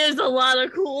 It is a lot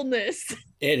of coolness.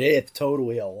 It is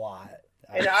totally a lot.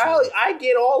 And actually. I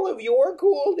get all of your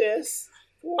coolness.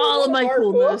 for All of one my our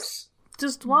coolness. books.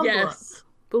 Just one book. Yes.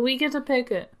 But we get to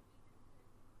pick it.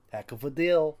 Heck of a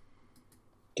deal.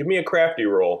 Give me a crafty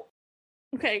roll.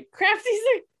 Okay, Crafty's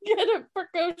a good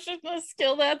precocious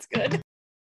skill. That's good.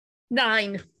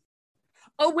 9.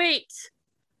 Oh wait,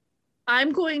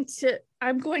 I'm going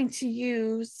to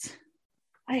use.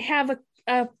 I have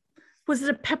a. Was it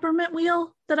a peppermint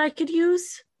wheel that I could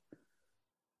use?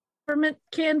 Peppermint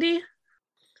candy.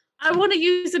 I want to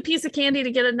use a piece of candy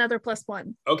to get another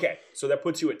 +1. Okay, so that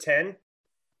puts you at 10.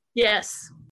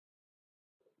 Yes.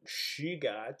 She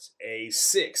got a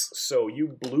 6, so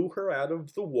you blew her out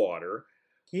of the water.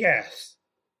 Yes.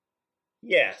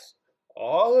 Yes.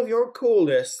 All of your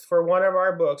coolness for one of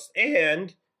our books,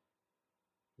 and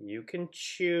you can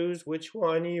choose which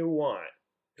one you want.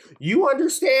 You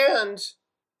understand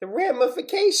the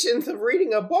ramifications of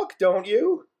reading a book, don't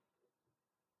you?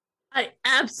 I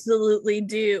absolutely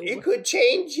do. It could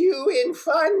change you in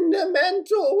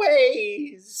fundamental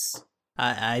ways.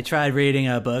 I tried reading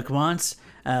a book once,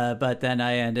 but then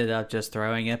I ended up just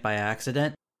throwing it by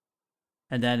accident.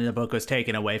 And then the book was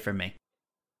taken away from me.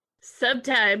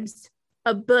 Sometimes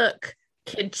a book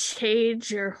can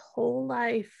change your whole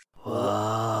life.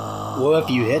 Whoa. Well, if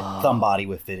you hit somebody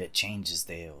with it, it changes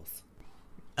theirs.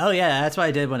 Oh yeah, that's what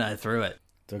I did when I threw it.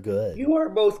 They're good. You are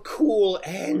both cool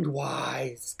and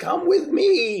wise. Come with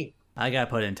me. I got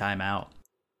put in timeout.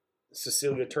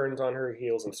 Cecilia turns on her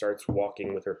heels and starts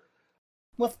walking with her.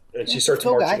 What? And she starts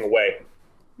Go, marching guy. away.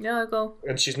 Yeah, go.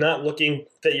 And she's not looking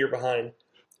that you're behind.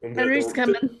 And Henry's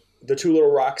coming. The two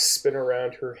little rocks spin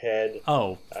around her head.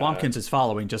 Oh, Flumpkins is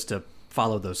following just to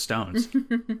follow those stones.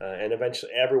 And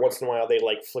eventually, every once in a while, they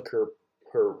like flick her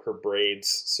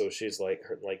braids. So she's like,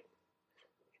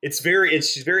 she's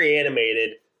very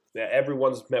animated. Now,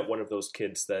 everyone's met one of those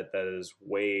kids that is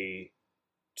way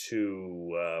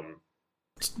too,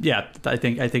 Yeah, I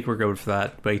think we're going for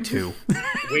that. Way too.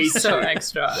 way So too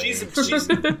extra.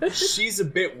 She's a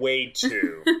bit way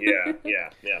too.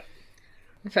 Yeah.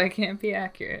 If I can't be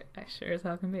accurate, I sure as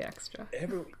hell can be extra.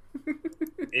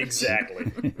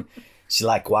 Exactly. She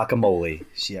like guacamole.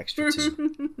 She extra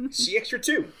too. She extra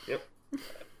too. Yep.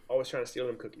 Always trying to steal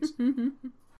them cookies.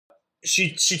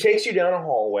 She takes you down a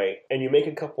hallway, and you make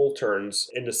a couple turns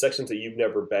into sections that you've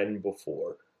never been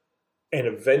before. And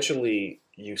eventually,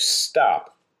 you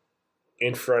stop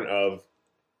in front of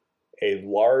a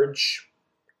large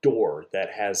door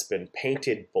that has been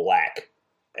painted black.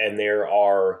 And there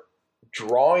are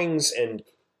drawings and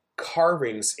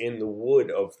carvings in the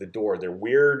wood of the door. They're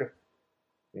weird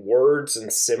words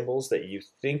and symbols that you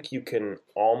think you can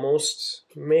almost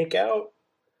make out.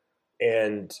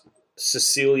 And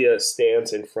Cecilia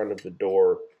stands in front of the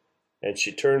door, and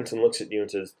she turns and looks at you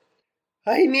and says,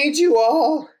 I need you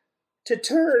all to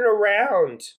turn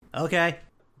around. Okay.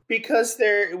 Because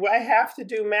I have to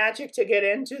do magic to get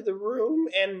into the room,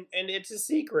 and it's a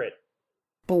secret.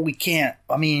 But we can't.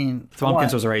 I mean,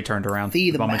 Thwompkins was already turned around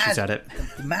the moment she said it.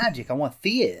 The magic. I want to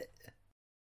see it.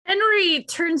 Henry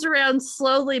turns around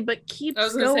slowly but keeps I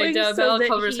was going. gonna say, so Bella that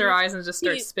covers her eyes and just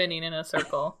starts spinning in a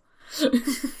circle.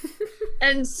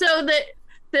 And so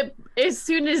that as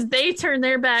soon as they turn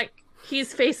their back,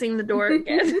 he's facing the door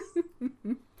again.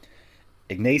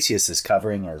 Ignatius is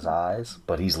covering his eyes,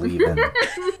 but he's leaving.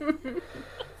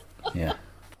 Yeah.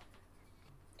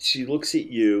 She looks at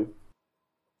you,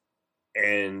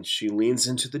 and she leans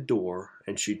into the door,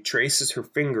 and she traces her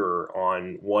finger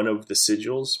on one of the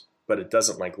sigils, but it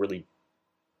doesn't really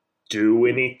do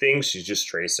anything. She's just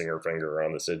tracing her finger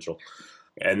on the sigil.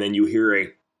 And then you hear a,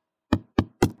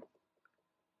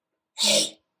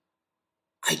 hey,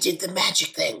 I did the magic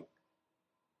thing.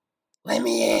 Let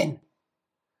me in.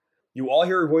 You all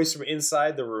hear a voice from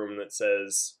inside the room that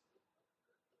says,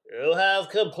 you have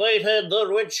completed the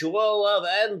ritual of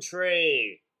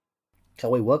entry.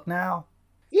 Shall we look now?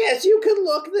 Yes, you can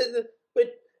look,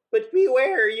 but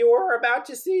beware, you are about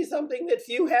to see something that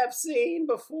few have seen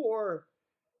before.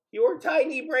 Your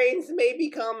tiny brains may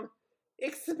become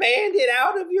expanded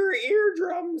out of your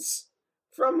eardrums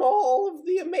from all of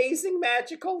the amazing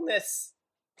magicalness.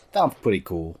 Sounds pretty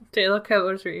cool. Taylor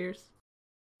covers her ears.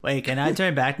 Wait, can I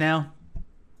turn back now?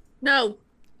 No.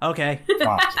 Okay.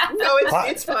 No,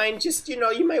 it's fine. Just,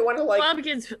 you might want to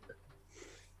Thwompkins.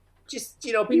 just,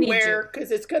 beware,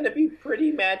 because it's going to be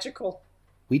pretty magical.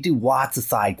 We do lots of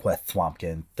side quests,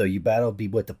 Swampkin, so you better be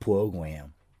with the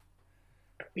program.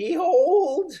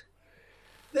 Behold,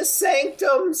 the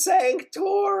Sanctum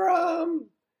Sanctorum.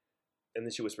 And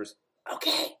then she whispers,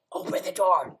 okay, open the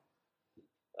door.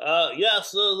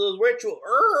 Yes, the ritual.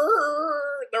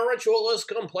 The ritual is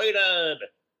completed.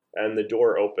 And the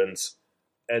door opens,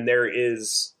 and there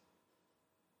is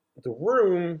the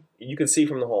room. You can see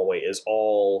from the hallway is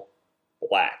all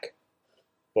black,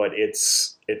 but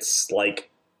it's like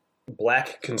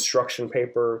black construction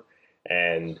paper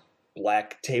and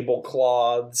black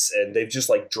tablecloths, and they've just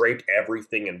draped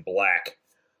everything in black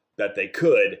that they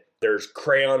could. There's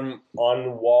crayon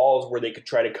on walls where they could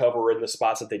try to cover in the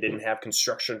spots that they didn't have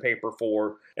construction paper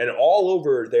for. And all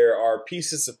over there are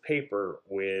pieces of paper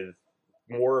with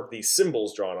more of these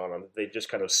symbols drawn on them. They just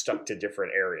kind of stuck to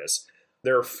different areas.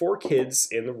 There are 4 kids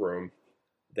in the room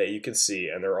that you can see,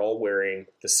 and they're all wearing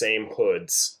the same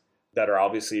hoods that are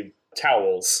obviously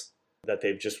towels that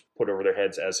they've just put over their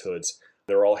heads as hoods.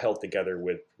 They're all held together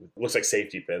with, looks like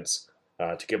safety pins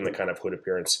to give them the kind of hood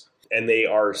appearance. And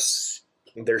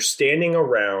they're standing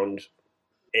around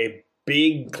a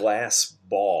big glass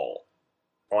ball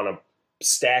on a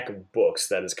stack of books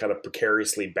that is kind of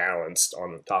precariously balanced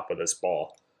on the top of this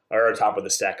ball, or on top of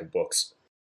the stack of books.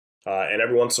 And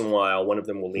every once in a while, one of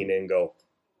them will lean in and go,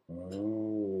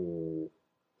 ooh.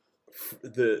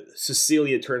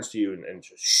 Cecilia turns to you and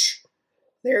just, shh.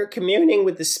 They're communing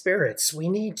with the spirits. We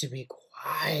need to be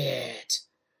quiet.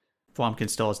 Thwompkins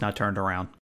still has not turned around.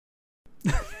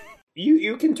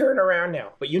 You can turn around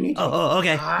now, but you need to be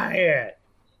okay. quiet.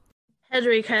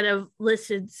 Henry kind of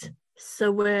listens.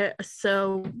 So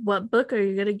what book are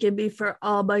you gonna give me for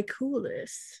all my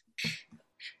coolness?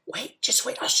 Just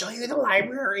wait. I'll show you the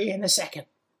library in a second.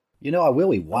 I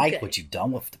really like what you've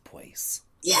done with the place.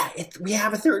 Yeah, we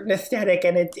have a certain aesthetic,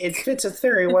 and it fits us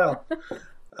very well.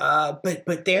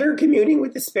 But they're communing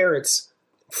with the spirits.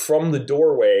 From the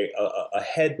doorway, a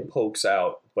head pokes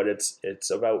out, but it's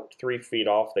about 3 feet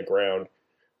off the ground,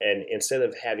 and instead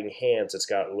of having hands, it's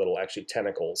got little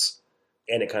tentacles,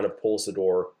 and it kind of pulls the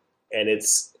door, and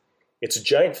it's a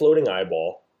giant floating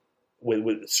eyeball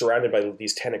with surrounded by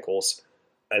these tentacles,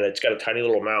 and it's got a tiny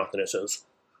little mouth, and it says,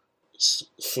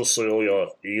 Cecilia,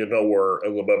 we're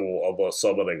in the middle of a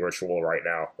summoning ritual right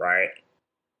now, right?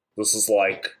 This is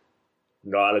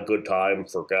not a good time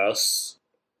for guests.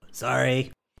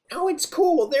 Sorry. Oh, it's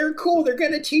cool. They're cool. They're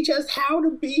going to teach us how to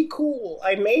be cool.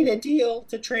 I made a deal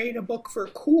to trade a book for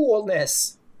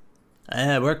coolness.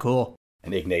 We're cool.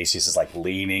 And Ignatius is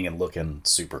leaning and looking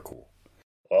super cool.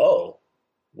 Oh,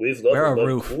 we've never been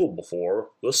roof. cool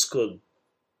before. This could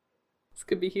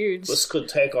be huge. This could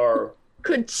take our...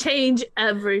 Could change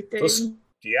everything.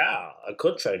 Yeah, it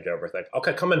could change everything.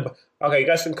 Okay, come in. Okay, you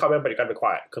guys can come in, but you gotta be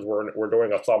quiet, because we're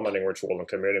doing a summoning ritual and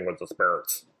communing with the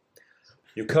spirits.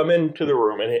 You come into the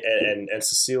room, and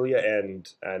Cecilia and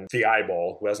the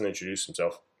eyeball, who hasn't introduced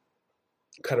himself,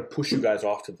 kind of push you guys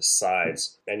off to the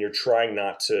sides, and you're trying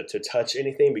not to touch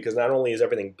anything, because not only is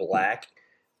everything black,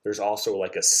 there's also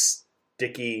like a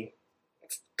sticky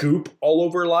goop all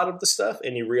over a lot of the stuff,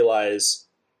 and you realize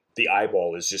the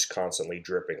eyeball is just constantly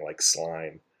dripping like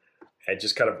slime, and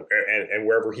just kind of and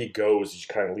wherever he goes, he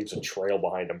kind of leaves a trail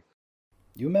behind him.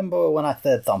 You remember when I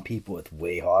said some people it's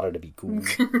way harder to be cool?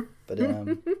 But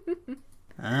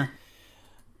Huh?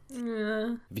 if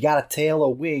you got a tail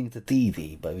or wings, it's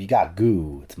easy. But if you got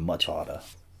goo, it's much harder.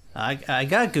 I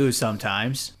got goo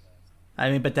sometimes.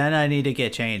 I mean, but then I need to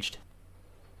get changed.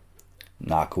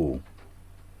 Not cool.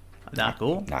 Not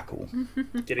cool? Not cool.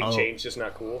 Getting changed is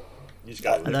not cool. You just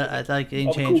gotta live with it. I thought getting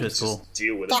All the changed cool was cool. just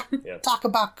deal with Talk, it. Yeah. talk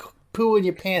about poo in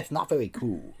your pants, not very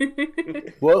cool.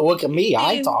 Well, look at me,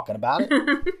 I ain't talking about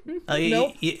it.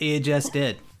 Nope. You just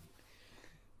did.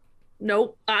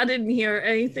 Nope, I didn't hear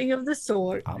anything of the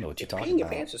sort. I don't know what you're talking Peeing your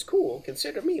about. pants is cool.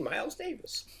 Consider me Miles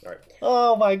Davis. All right.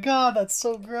 Oh my god, that's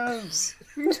so gross.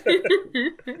 You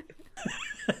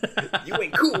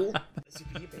ain't cool unless you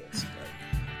pee your pants. All right.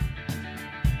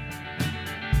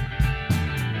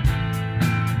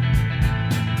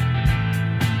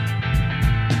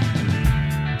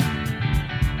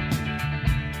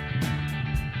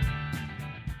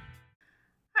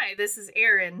 Hi, this is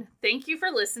Erin. Thank you for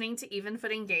listening to Even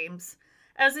Footing Games.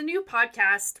 As a new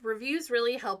podcast, reviews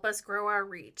really help us grow our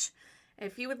reach.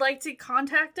 If you would like to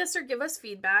contact us or give us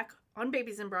feedback on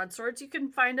Babies and Broadswords, you can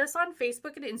find us on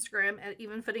Facebook and Instagram at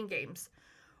Even Footing Games,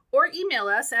 or email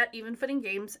us at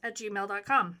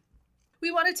evenfootinggames@gmail.com.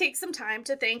 We want to take some time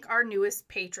to thank our newest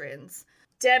patrons,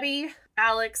 Debbie,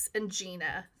 Alex, and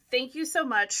Gina. Thank you so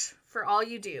much for all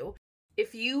you do.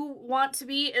 If you want to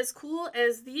be as cool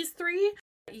as these three,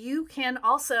 you can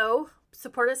also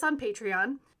support us on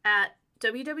Patreon at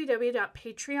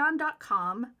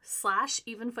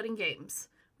www.patreon.com/evenfootinggames.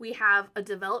 We have a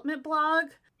development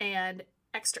blog and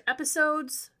extra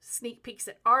episodes, sneak peeks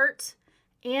at art,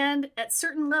 and at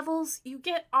certain levels, you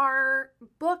get our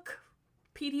book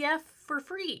PDF for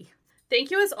free.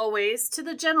 Thank you as always to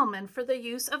the gentlemen for the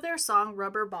use of their song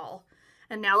Rubber Ball.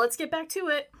 And now let's get back to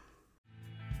it.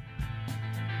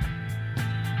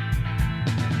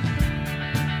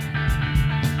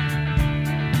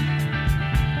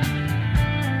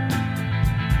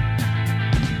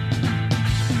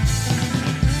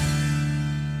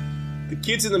 The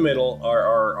kids in the middle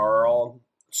are all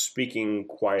speaking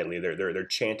quietly. They're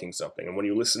chanting something, and when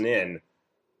you listen in,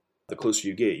 the closer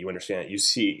you get, you understand. You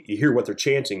hear what they're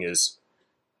chanting is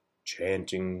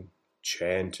chanting,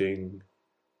 chanting,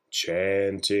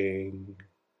 chanting.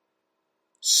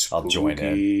 I'll join in.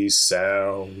 Spooky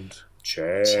sound,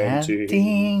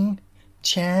 chanting.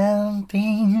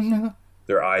 Chanting.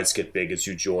 Their eyes get big as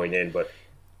you join in, but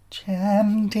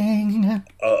Chanting.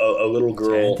 a little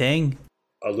girl. Thing.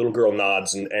 A little girl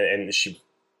nods and she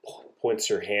points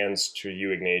her hands to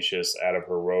you, Ignatius, out of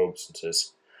her robes and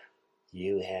says,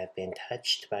 "You have been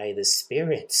touched by the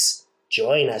spirits.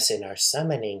 Join us in our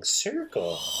summoning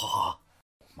circle."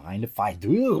 Mind if I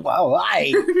do? All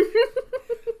right.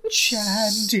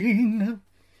 Chanting.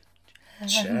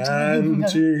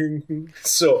 Chanting.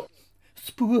 So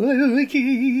Spooky.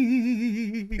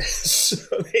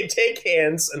 they take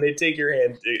hands, and they take your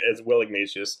hand as well,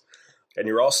 Ignatius, and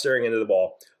you're all staring into the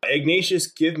ball. Ignatius,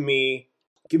 give me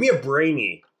a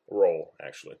brainy roll,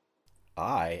 actually.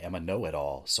 I am a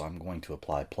know-it-all, so I'm going to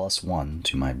apply +1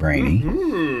 to my brainy.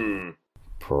 Hmm.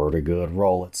 Pretty good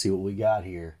roll. Let's see what we got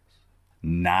here.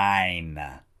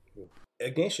 9.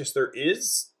 Ignatius,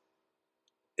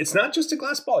 it's not just a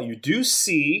glass ball. You do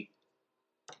see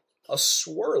a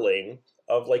swirling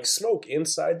of like smoke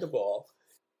inside the ball,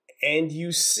 and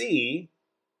you see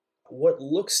what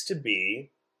looks to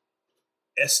be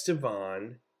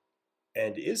Esteban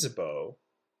and Isabeau,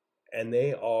 and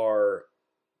they are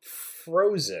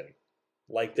frozen,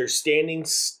 like they're standing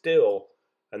still,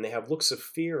 and they have looks of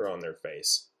fear on their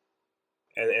face,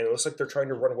 and it looks like they're trying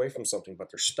to run away from something, but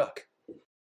they're stuck.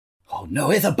 Oh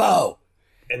no, it's a bow!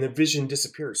 And the vision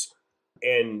disappears,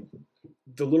 and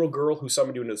the little girl who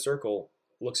summoned you into the circle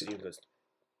looks at you and goes,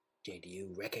 "Did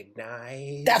you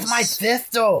recognize?" That's my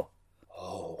sister!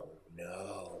 "Oh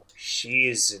no, she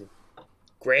is in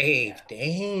grave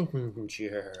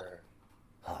danger."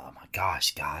 Oh my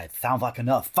gosh, guys. Sounds like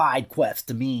enough side quest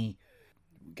to me.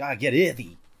 We gotta get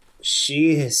Izzy.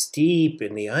 "She is deep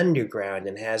in the underground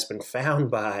and has been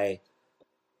found by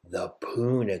the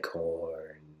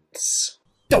Punicorns."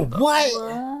 The what?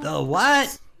 The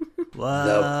what? What?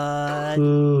 The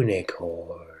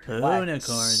Punicorns.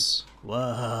 Unicorns.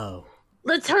 Whoa.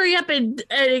 Let's hurry up and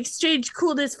exchange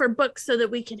coolness for books so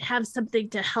that we can have something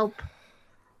to help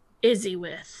Izzy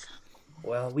with.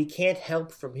 Well, we can't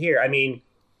help from here. I mean,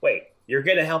 wait, you're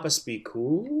gonna help us be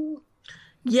cool?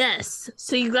 Yes.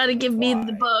 So you got to give me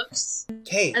the books,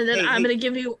 Hey, and then hey, I'm hey, going to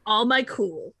give you all my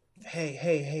cool.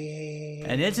 hey.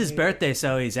 And it's his birthday,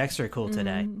 so he's extra cool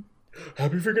today.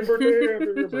 Happy freaking birthday! Happy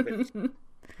freaking birthday!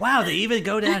 Wow, they even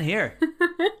go down here.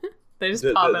 They just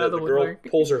pop out of the girl woodwork.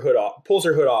 pulls her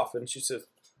hood off, and she says,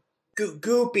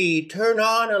 Goopy, turn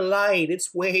on a light.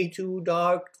 It's way too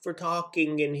dark for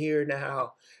talking in here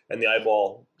now. And the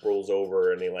eyeball rolls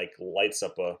over, and he like lights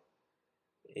up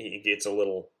he gets a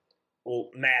little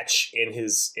match in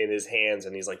his hands,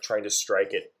 and he's like trying to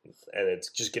strike it, and it's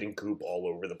just getting goop all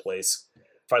over the place.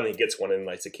 Finally, he gets one and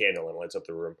lights a candle and lights up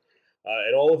the room.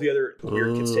 And all of the other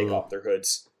weird kids take off their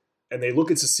hoods, and they look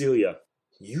at Cecilia.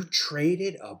 You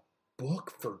traded a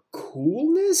book for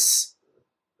coolness?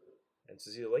 And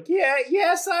Cecilia's like,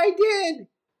 yes, I did.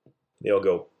 They all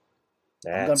go,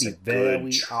 I'm gonna be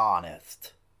very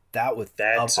honest.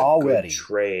 That's a already good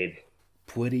trade.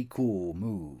 Pretty cool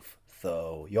move.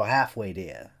 So you're halfway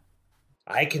there.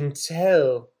 I can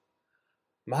tell.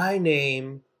 My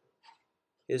name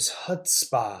is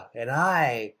Hutzpah, and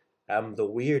I am the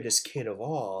weirdest kid of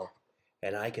all.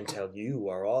 And I can tell you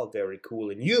are all very cool.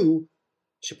 And you,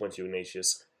 she points to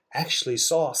Ignatius, actually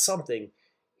saw something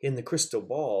in the crystal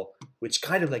ball, which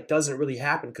kind of like doesn't really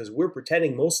happen because we're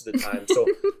pretending most of the time. So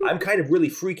I'm kind of really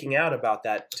freaking out about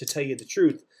that, to tell you the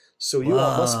truth. So you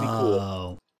all must be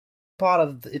cool.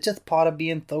 It's just part of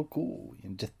being so cool.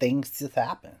 Things just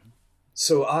happen.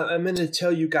 So I'm going to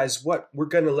tell you guys what. We're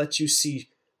going to let you see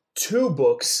 2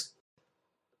 books,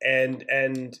 and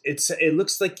it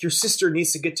looks like your sister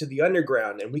needs to get to the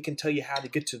underground, and we can tell you how to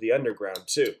get to the underground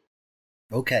too.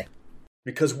 Okay.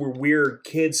 Because we're weird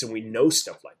kids and we know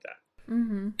stuff like that.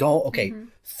 Mm-hmm.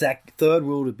 Third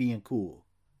rule to being cool.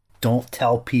 Don't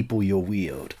tell people you're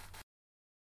weird.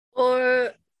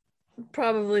 Or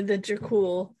probably that you're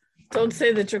cool. Don't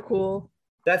say that you're cool.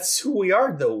 That's who we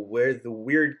are, though. We're the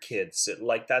weird kids. Should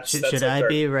like I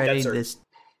be writing this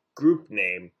group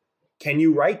name? Can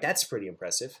you write? That's pretty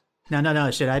impressive.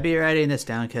 No. Should I be writing this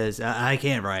down? Because I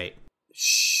can't write.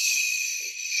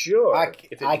 Sure.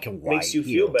 I can write. Makes you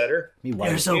feel better.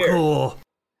 You're so cool.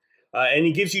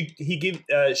 And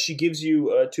she gives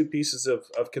you 2 pieces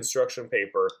of construction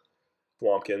paper,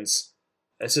 Swampkins.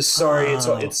 And says, sorry,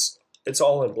 it's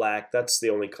all in black. That's the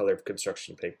only color of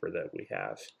construction paper that we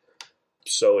have.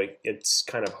 So it's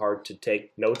kind of hard to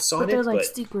take notes on but they're it. like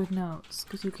secret notes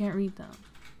because you can't read them.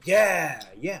 Yeah.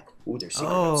 Ooh, they're secret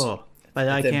notes. But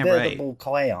I can't write.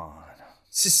 Crayon.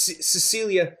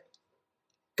 Cecilia,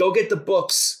 go get the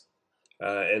books.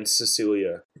 And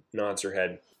Cecilia nods her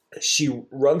head. She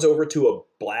runs over to a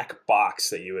black box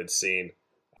that you had seen.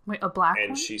 Wait, a black one?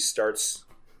 And she starts...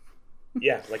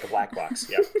 Yeah, like a black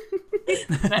box, yeah.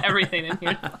 Everything in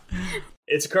here.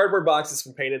 It's a cardboard box that's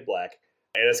been painted black,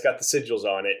 and it's got the sigils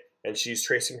on it, and she's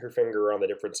tracing her finger on the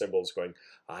different symbols, going,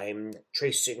 I'm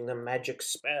tracing the magic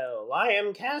spell. I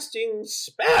am casting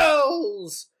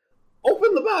spells.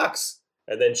 Open the box.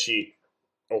 And then she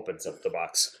opens up the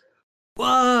box.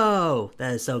 Whoa,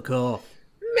 that is so cool.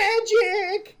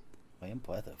 Magic! Very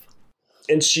impressive.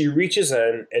 And she reaches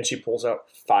in and she pulls out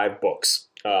 5 books,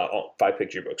 5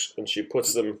 picture books, and she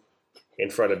puts them in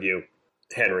front of you,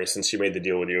 Henry, since she made the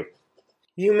deal with you.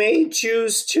 You may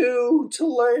choose 2 to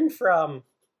learn from,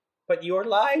 but your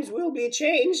lives will be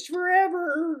changed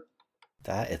forever.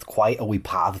 That is quite a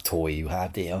repository you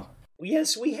have there.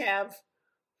 Yes, we have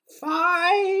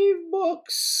 5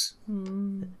 books.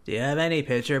 Do you have any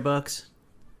picture books?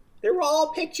 They're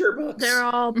all picture books. They're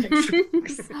all picture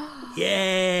books.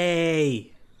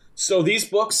 Yay! So these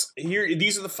books here,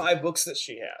 these are the 5 books that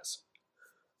she has,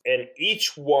 and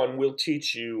each one will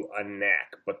teach you a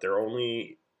knack, but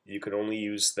you can only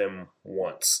use them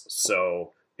once.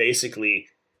 So basically,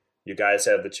 you guys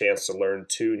have the chance to learn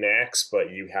 2 knacks,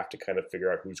 but you have to kind of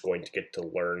figure out who's going to get to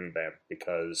learn them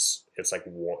because it's like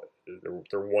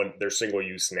they're single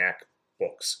use knack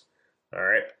books. All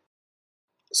right.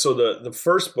 So the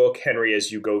first book, Henry,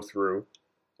 as you go through,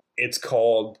 it's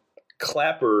called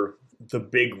Clapper the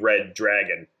Big Red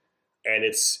Dragon. And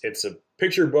it's a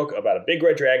picture book about a big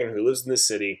red dragon who lives in this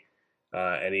city,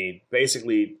 and he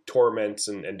basically torments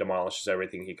and demolishes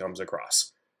everything he comes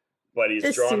across. But he's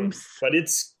but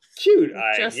it's cute,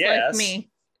 I guess. Like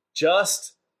me.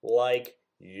 Just like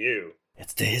you.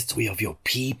 It's the history of your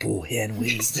people,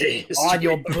 Henry. On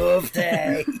your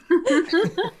birthday.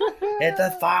 It's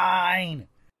a sign.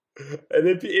 And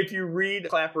if you read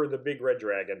Clapper the Big Red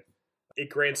Dragon, it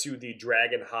grants you the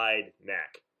Dragon Hide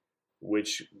knack,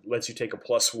 which lets you take a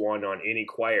 +1 on any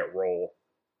quiet roll.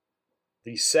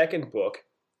 The second book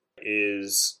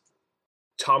is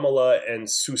Tamala and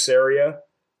Susaria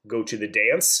go to the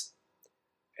dance.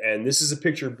 And this is a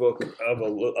picture book of a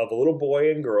little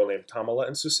boy and girl named Tamala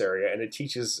and Susaria, and it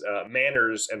teaches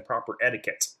manners and proper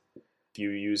etiquette. If you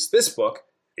use this book,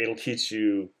 it'll teach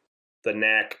you the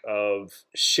knack of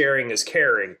sharing is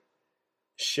caring.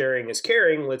 Sharing is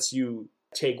caring lets you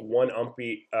take one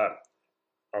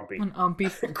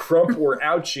grump or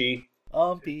ouchie.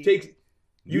 Umpy.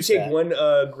 You take one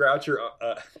groucher.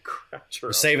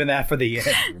 We're saving that for the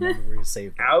end. Remember, we're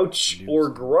saving ouch or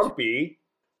grumpy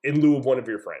in lieu of one of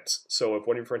your friends. So if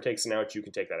one of your friends takes an ouch, you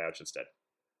can take that ouch instead.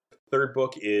 Third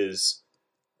book is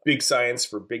Big Science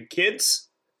for Big Kids.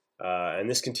 And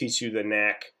this can teach you the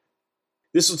knack.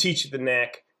 This will teach you the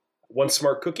knack One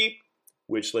Smart Cookie,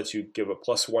 which lets you give a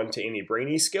 +1 to any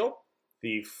brainy skill.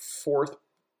 The fourth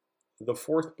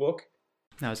book.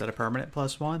 Now, is that a permanent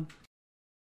 +1?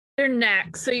 They're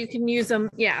knacks, so you can use them.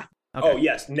 Yeah. Okay. Oh,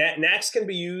 yes. Knacks can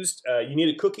be used. You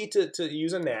need a cookie to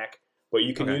use a knack, but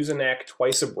you can use a knack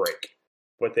twice a break.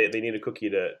 But they need a cookie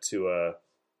to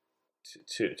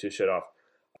shut off.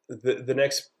 The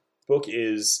next book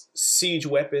is Siege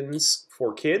Weapons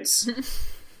for Kids.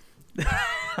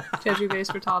 Jeju base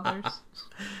for toddlers.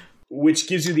 Which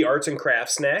gives you the arts and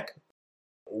crafts knack,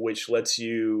 which lets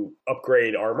you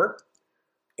upgrade armor.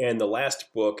 And the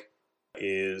last book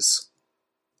is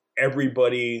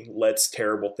Everybody Lets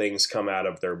Terrible Things Come Out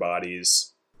of Their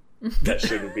Bodies that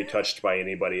shouldn't be touched by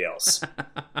anybody else.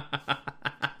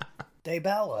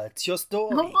 Daybella, it's your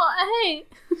story. Oh, hey.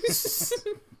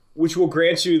 Which will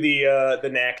grant you the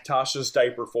knack Tasha's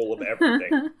diaper full of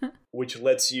everything, which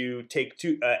lets you take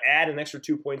add an extra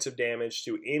 2 points of damage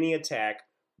to any attack,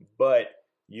 but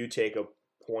you take a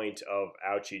point of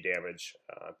ouchie damage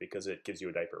because it gives you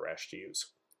a diaper rash to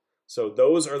use. So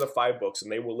those are the 5 books, and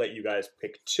they will let you guys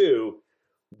pick 2,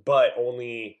 but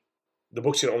the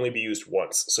books can only be used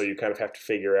once. So you kind of have to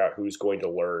figure out who's going to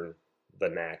learn the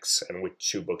knacks and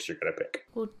which 2 books you're going to pick.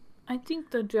 Well, I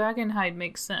think the dragon hide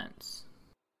makes sense.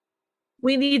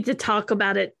 We need to talk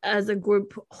about it as a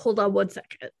group. Hold on one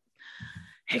second.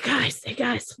 Hey guys.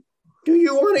 Do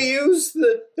you want to use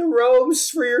the robes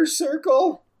for your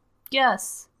circle?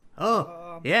 Yes.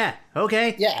 Oh, yeah.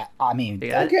 Okay. Yeah, I mean,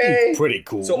 Yeah. that'd Okay. be pretty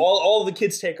cool. So all the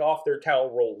kids take off their towel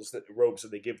robes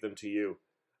and they give them to you.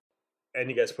 And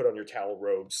you guys put on your towel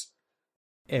robes.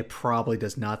 It probably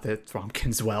does not fit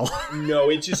Thwompkins well. No,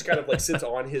 it just kind of like sits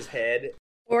on his head.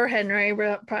 Or Henry,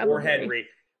 probably. Or Henry.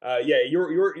 Yeah,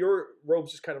 your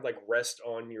robes just kind of like rest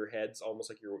on your heads, almost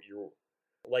like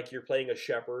you're playing a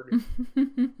shepherd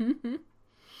in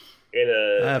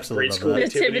a Absolutely grade school love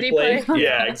that. nativity play.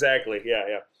 Yeah, exactly.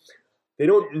 Yeah. They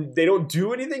don't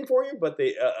do anything for you, but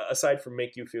they aside from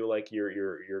make you feel like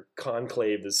your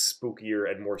conclave is spookier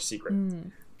and more secret.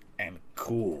 And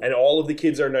cool. And all of the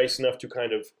kids are nice enough to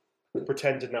kind of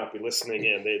pretend to not be listening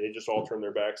in. They just all turn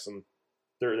their backs and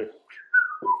they're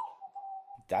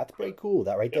That's pretty cool.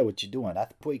 That right there, what you're doing,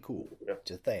 that's pretty cool. Yeah.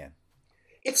 Just saying.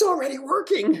 It's already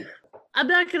working. I'm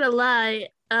not gonna lie.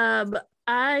 I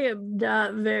am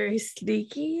not very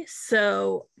sneaky,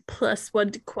 so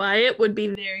 +1 to quiet would be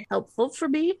very helpful for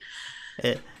me.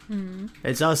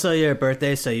 It's also your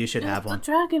birthday, so you should have The one.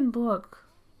 dragon book.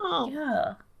 Oh,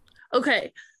 Yeah.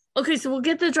 okay. So we'll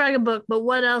get the dragon book, but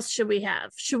what else should we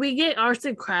have? Should we get arts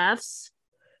and crafts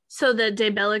so that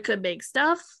Daybella could make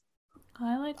stuff?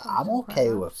 I like I'm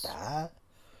okay with that.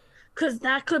 Because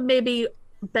that could maybe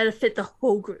benefit the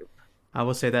whole group. I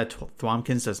will say that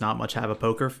Thwompkins does not much have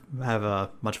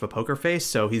much of a poker face,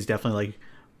 so he's definitely like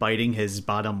biting his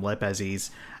bottom lip as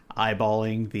he's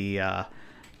eyeballing the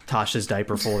Tasha's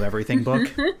diaper full of everything book.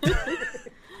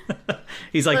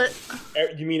 He's like,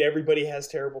 You mean everybody has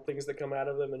terrible things that come out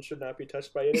of them and should not be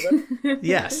touched by anybody?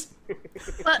 yes.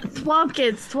 But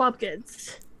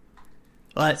Thwompkins.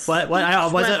 What?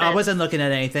 I wasn't looking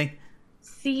at anything.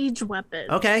 Siege weapons.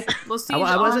 Okay. Well,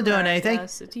 I wasn't doing anything.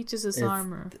 Yes, it teaches us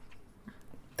armor.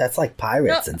 That's like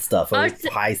pirates No, and stuff. Or arts-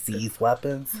 high seas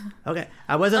weapons. Okay.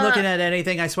 I wasn't looking at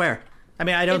anything, I swear. I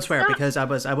mean, I don't It's swear not- because I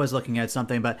was looking at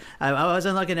something, but I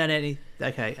wasn't looking at any.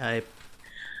 Okay.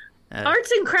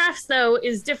 Arts and crafts, though,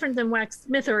 is different than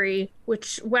waxsmithery,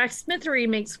 which waxsmithery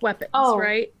makes weapons, Oh.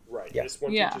 right? Right. Yeah. This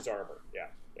one Yeah. teaches armor. Yeah.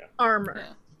 Armor.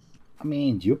 Yeah. I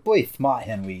mean, you're pretty smart,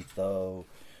 Henry. So,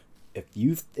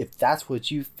 if that's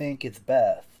what you think is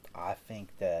best, I think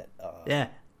that Yeah.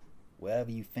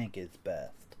 whatever you think is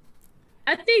best.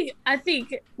 I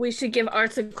think we should give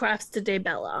arts and crafts to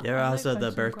Daybella. You're I like also the arts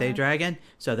and birthday crafts. dragon,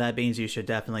 so that means you should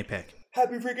definitely pick.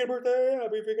 Happy freaking birthday!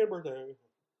 Happy freaking birthday!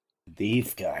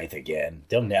 These guys again.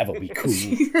 They'll never be cool.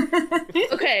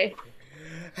 Okay.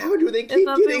 How do they keep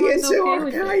thought getting everyone's into okay our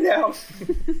with it. hideout?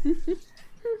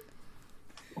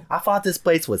 I thought this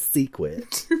place was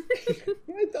secret.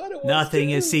 I thought it was Nothing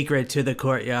too. is secret to the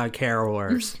courtyard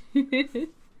carolers.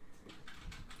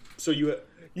 So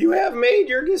you have made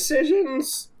your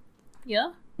decisions.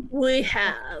 Yeah. We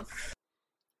have.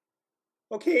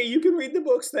 Okay, you can read the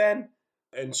books then.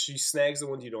 And she snags the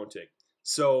ones you don't take.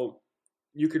 So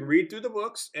you can read through the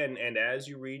books, and as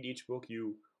you read each book,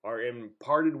 you are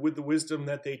imparted with the wisdom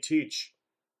that they teach.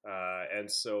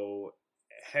 And so,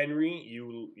 Henry,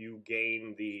 you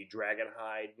gain the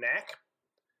dragonhide knack,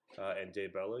 and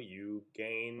Daybella, you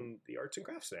gain the arts and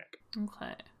crafts knack.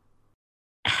 Okay.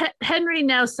 Henry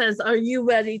now says, "Are you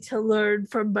ready to learn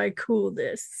from my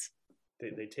coolness?"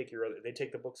 They take they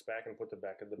take the books back and put them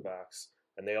back in the box,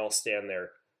 and they all stand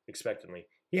there expectantly.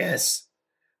 Yes,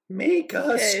 make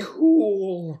us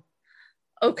cool.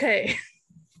 Okay.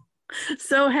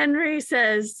 So Henry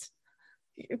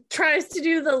tries to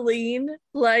do the lean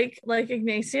like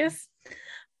Ignatius,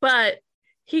 but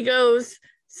he goes,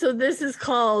 so this is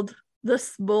called the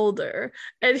smolder.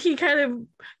 And he kind of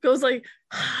goes like,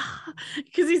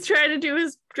 because he's trying to do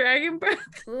his dragon breath.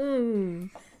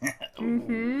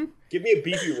 Mm-hmm. Give me a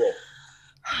beefy roll.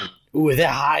 Ooh, is it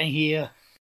hot in here?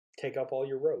 Take up all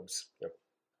your robes. Yep.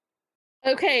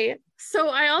 Okay, so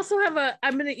I also have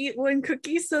I'm gonna eat one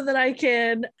cookie so that I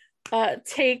can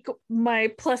take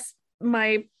my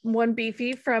one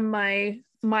beefy from my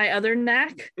other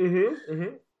knack.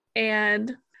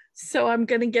 And so I'm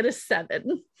gonna get a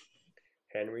 7.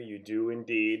 Henry, you do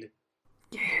indeed.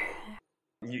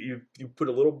 You put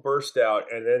a little burst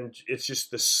out, and then it's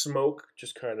just the smoke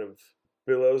just kind of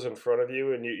billows in front of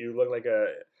you, and you look like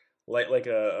a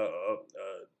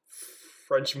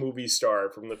French movie star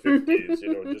from the 50s,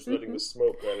 just letting the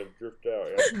smoke kind of drift out.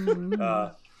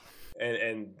 Yeah?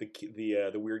 And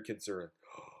the weird kids are,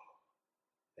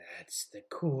 that's the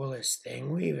coolest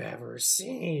thing we've ever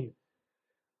seen.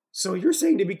 So you're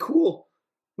saying to be cool,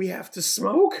 we have to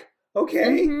smoke?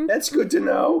 Okay, that's good to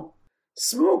know.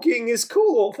 Smoking is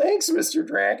cool. Thanks, Mr.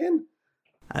 Dragon.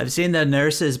 I've seen the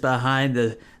nurses behind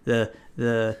the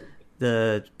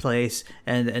place,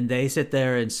 and they sit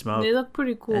there and smoke. They look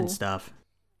pretty cool and stuff.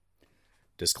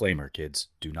 Disclaimer, kids,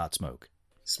 do not smoke.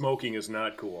 Smoking is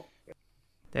not cool.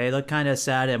 They look kind of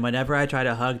sad, and whenever I try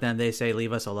to hug them, they say,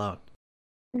 "Leave us alone."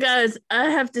 Guys, I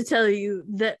have to tell you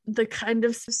that the kind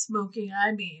of smoking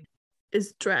I mean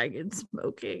is dragon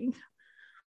smoking.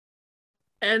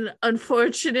 And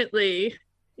unfortunately,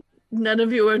 none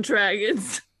of you are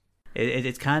dragons.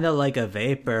 It's kind of like a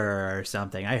vapor or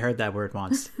something. I heard that word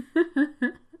once.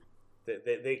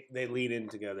 They lean in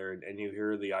together, and you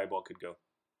hear the eyeball kid go,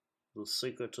 "The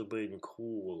secret to being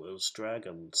cool is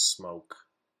dragon smoke."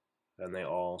 And they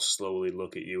all slowly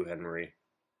look at you, Henry,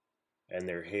 and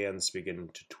their hands begin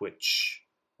to twitch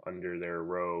under their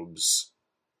robes.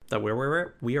 That we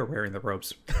are wearing the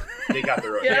robes. They got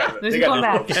their robes. Yeah. They got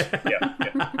their robes.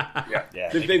 Yeah.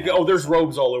 There's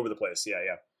robes all over the place.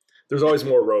 Yeah. There's always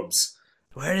more robes.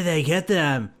 Where do they get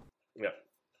them? Yeah.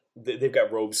 They've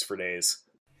got robes for days.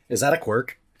 Is that a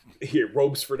quirk? Here,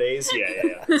 robes for days?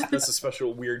 Yeah. That's a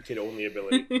special weird kid only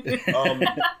ability.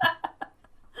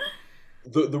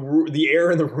 The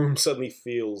air in the room suddenly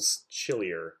feels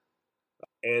chillier.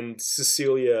 And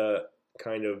Cecilia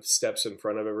kind of steps in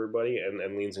front of everybody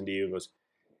and leans into you and goes,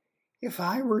 "If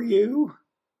I were you,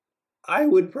 I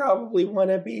would probably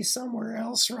want to be somewhere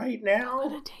else right now. I'm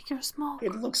gonna take your smoke.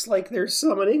 It looks like they're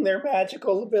summoning their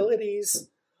magical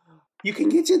abilities. You can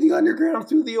get to the underground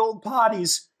through the old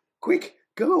potties. Quick,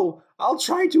 go. I'll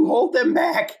try to hold them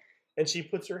back." And she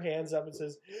puts her hands up and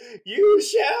says, "You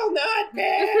shall not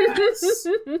pass."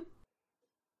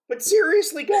 But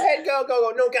seriously, go ahead, go.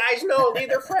 No, guys, no,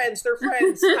 they're friends. They're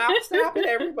friends. Stop it,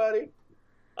 everybody.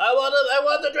 I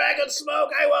want the dragon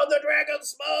smoke. I want the dragon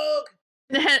smoke.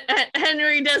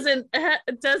 Henry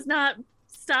does not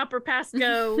stop or pass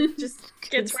go. Just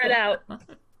gets right out.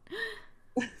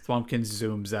 Swampkin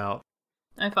zooms out.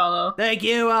 I follow. Thank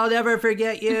you. I'll never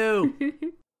forget you.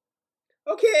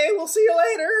 Okay, we'll see you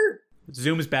later.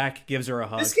 Zooms back, gives her a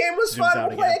hug. This game was zooms fun. out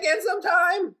We'll play again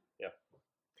sometime. Yeah.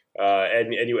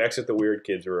 And you exit the weird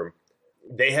kids' room.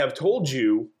 They have told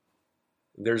you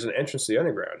there's an entrance to the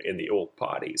underground in the old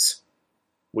potties,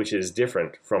 which is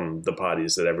different from the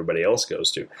potties that everybody else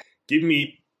goes to. Give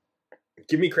me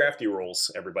crafty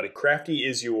rolls, everybody. Crafty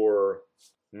is your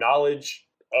knowledge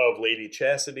of Lady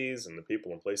Chastity's and the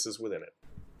people and places within it.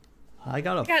 I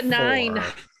got a 9. 4.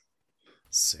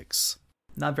 6.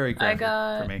 Not very I great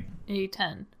got for me. a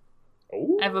 10.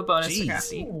 Oh, I have a bonus to Jeez.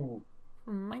 crafty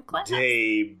from my class.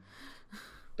 Daybella.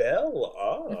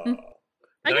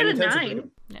 I got a 9 and 10's 9. pretty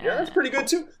good. Yeah, that's pretty good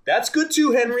too. That's good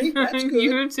too, Henry. That's good.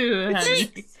 You too,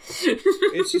 Henry.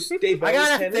 It's just Dave I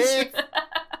got a tennis. 6.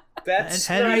 That's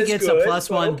And Henry not as gets good, a +1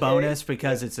 but okay. bonus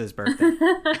because it's his birthday.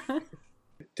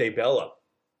 Daybella.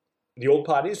 The old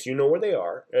potties, you know where they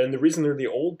are. And the reason they're the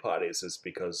old potties is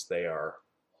because they are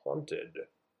haunted.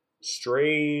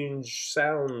 Strange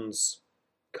sounds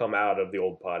come out of the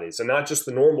old potties. And not just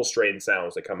the normal strange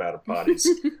sounds that come out of potties.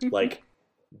 Like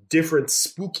different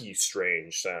spooky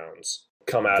strange sounds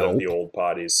come out of the old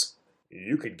potties.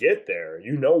 You could get there.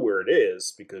 You know where it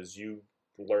is because you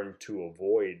learned to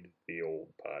avoid the old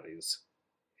potties.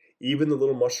 Even the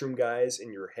little mushroom guys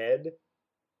in your head,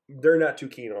 they're not too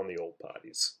keen on the old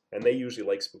potties. And they usually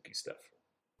like spooky stuff.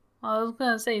 I was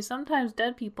gonna say, sometimes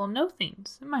dead people know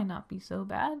things. It might not be so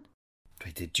bad.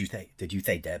 Wait, did you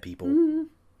say dead people? Mm-hmm.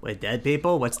 Wait, dead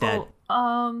people? What's dead?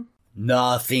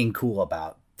 Nothing cool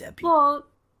about dead people. Well,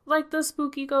 like the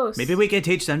spooky ghosts. Maybe we can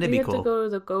teach them to we be have cool. to go to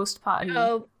the ghost potty.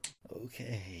 Oh,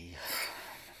 Okay.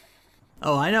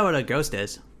 Oh, I know what a ghost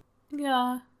is.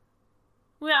 Yeah.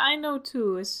 Yeah, I know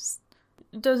too. It's just,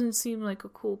 it doesn't seem like a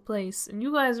cool place. And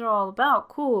you guys are all about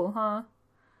cool, huh?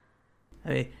 I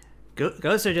mean,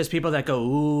 ghosts are just people that go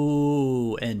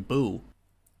ooh and boo.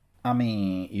 I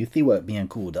mean, you see what being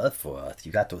cool does for us.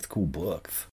 You got those cool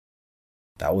books.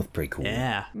 That was pretty cool.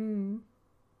 Yeah.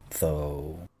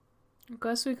 So, I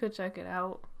guess we could check it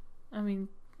out. I mean,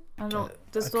 I don't.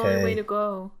 That's the okay. only way to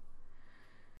go.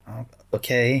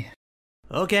 okay.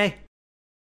 Okay.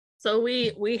 so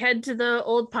we head to the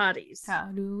old potties. How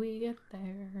do we get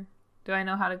there? Do I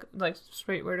know how to like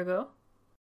straight where to go?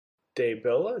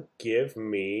 Daybella, give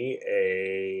me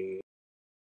a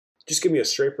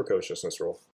straight precociousness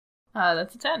roll.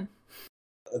 That's a 10.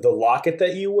 The locket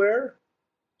that you wear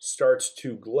starts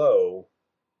to glow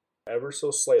ever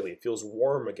so slightly. It feels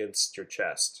warm against your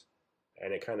chest,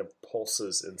 and it kind of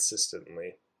pulses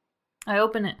insistently. I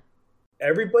open it.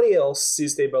 Everybody else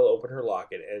sees Daybella open her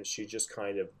locket, and she just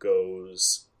kind of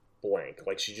goes blank,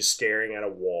 like she's just staring at a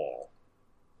wall.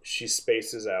 She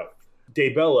spaces out.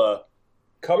 Daybella,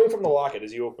 coming from the locket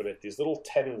as you open it, these little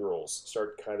tendrils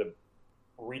start kind of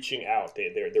reaching out.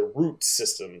 They're root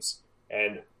systems,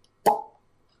 and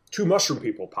 2 mushroom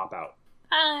people pop out.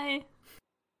 Hi.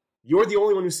 You're the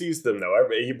only one who sees them, though.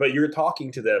 But you're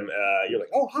talking to them. You're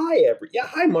like, "Oh, hi,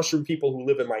 hi, mushroom people who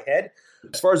live in my head."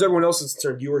 As far as everyone else is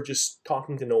concerned, you are just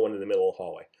talking to no one in the middle of the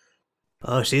hallway.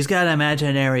 Oh, she's got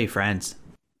imaginary friends.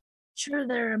 Sure,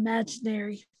 they're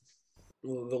imaginary.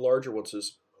 The larger one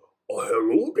says, "Oh,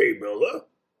 hello, Daybella.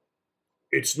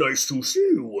 It's nice to see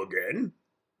you again.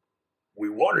 We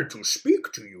wanted to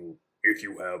speak to you, if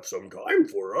you have some time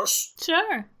for us."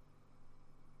 Sure.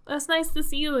 That's nice to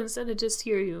see you instead of just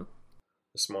hear you.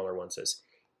 The smaller one says,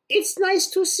 "It's nice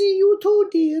to see you too,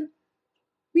 dear.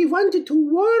 We wanted to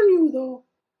warn you, though,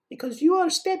 because you are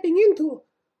stepping into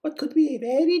what could be a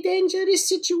very dangerous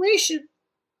situation."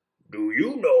 "Do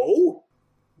you know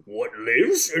what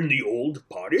lives in the old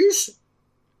potties?"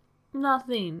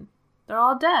 Nothing. They're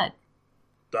all dead.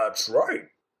 "That's right.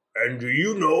 And do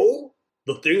you know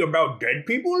the thing about dead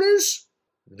people is?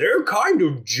 They're kind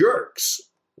of jerks.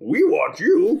 We want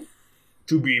you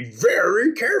to be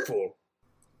very careful.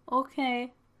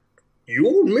 Okay.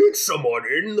 You'll meet someone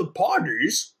in the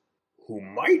potties who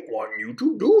might want you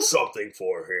to do something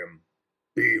for him.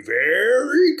 Be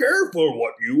very careful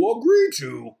what you agree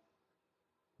to."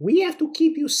 "We have to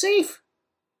keep you safe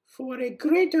for a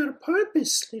greater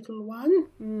purpose, little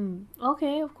one.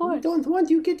 Okay, of course. We don't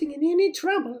want you getting in any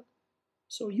trouble.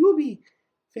 So you be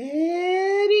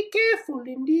very careful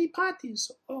in the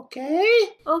potties,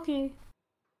 okay?" Okay.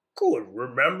 "Good.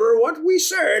 Remember what we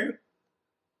said."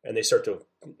 And they start to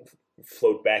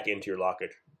float back into your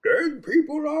locket. "Dead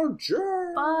people are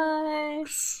jerks." Bye.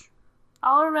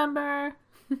 I'll remember.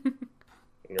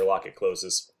 And your locket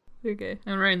closes. Okay,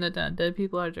 I'm writing that down. Dead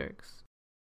people are jerks.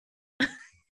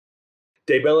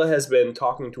 Daybella has been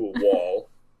talking to a wall.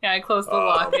 Yeah, I closed the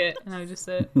locket and I just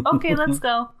said, "Okay, let's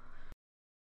go."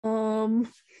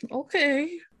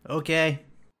 Okay. Okay.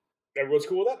 Everyone's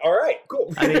cool with that? All right,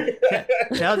 cool. I mean,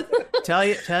 tell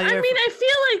your. I mean, I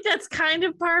feel like that's kind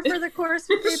of par for the course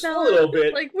with Daybella. A little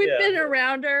bit. Like, we've Yeah. been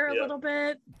around her a Yeah. little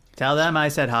bit. Tell them I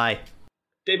said hi.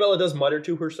 Daybella does mutter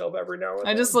to herself every now and then.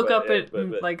 I just look but- up at,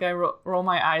 but like, I roll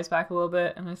my eyes back a little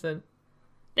bit and I said,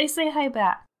 "They say hi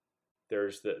back."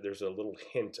 there's a little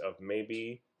hint of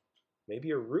maybe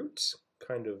a root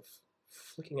kind of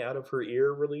flicking out of her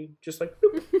ear, really, just like.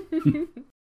 Boop.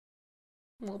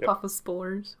 Little puff of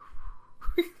spores.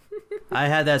 I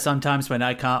had that sometimes when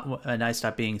I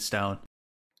stopped being stoned.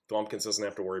 Dwompkins doesn't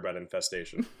have to worry about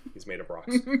infestation. He's made of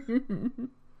rocks.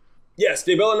 Yes,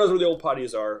 Daybella knows where the old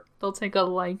potties are. They'll take a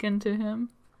liking to him.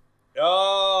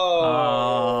 Oh.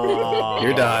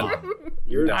 You're done.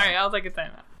 You're done. Alright, I'll take a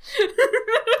timeout.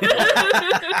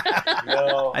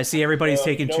 No. I see everybody's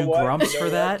taking You know two what? grumps You know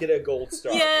for what? that. Get a gold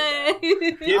star. Yay!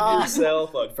 Give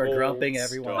yourself a For gold grumping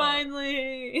everyone. star.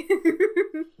 Finally!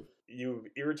 You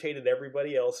irritated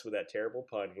everybody else with that terrible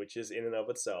pun, which is in and of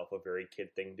itself a very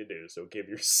kid thing to do. So give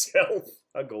yourself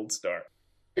a gold star.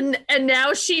 And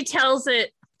now she tells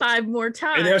it 5 more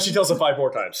times. And now she tells it 5 more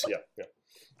times. Yeah.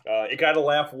 It got a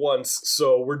laugh once,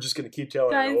 so we're just going to keep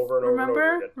telling Guys, it over and over and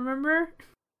over again. remember?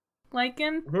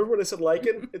 Lichen? Remember when I said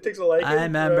lichen? It takes a lichen. I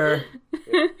remember.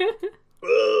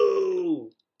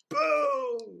 Boo!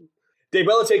 Boo!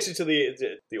 Daybella takes you to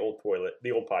the old toilet,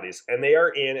 the old potties, and they are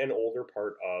in an older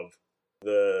part of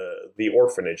the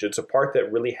orphanage. It's a part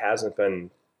that really hasn't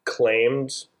been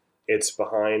claimed. It's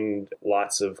behind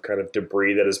lots of kind of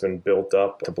debris that has been built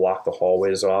up to block the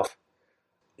hallways off.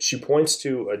 She points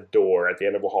to a door at the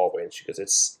end of a hallway, and she goes,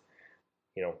 "It's,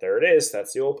 there it is.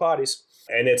 That's the old potties."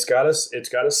 And it's got a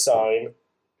sign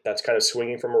that's kind of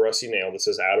swinging from a rusty nail that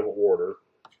says "out of order,"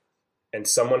 and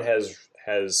someone has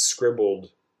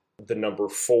scribbled the number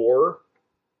 4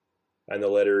 and the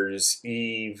letters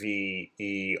EVER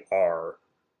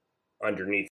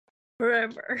underneath.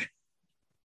 Forever.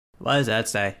 What does that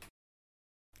say?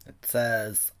 It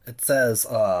says,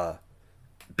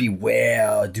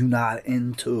 beware, do not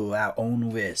enter our own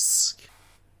risk.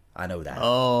 I know that.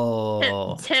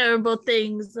 Oh. Terrible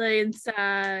things lay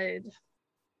inside.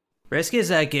 Risk is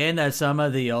that game that some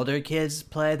of the older kids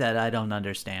play that I don't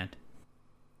understand.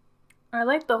 I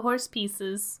like the horse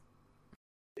pieces.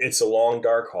 It's a long,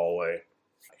 dark hallway,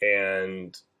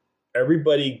 and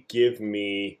everybody give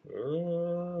me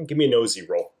a nosy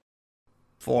roll.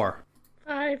 4.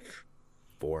 5.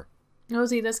 4.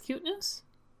 Nosy, that's cuteness?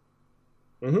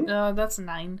 Mm-hmm. That's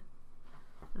 9.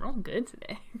 We're all good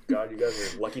today. God, you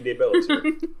guys are lucky Daybellas here.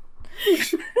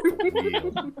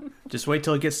 Just wait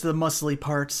till it gets to the muscly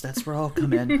parts. That's where I'll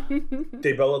come in.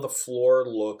 Daybella, the floor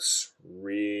looks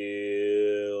really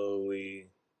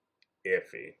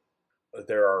iffy.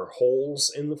 There are holes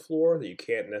in the floor that you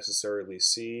can't necessarily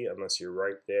see unless you're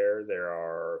right there. There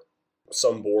are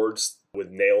some boards with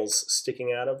nails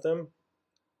sticking out of them.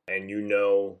 And you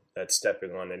know that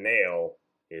stepping on a nail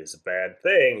is a bad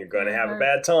thing. You're going to have a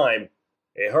bad time.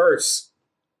 It hurts.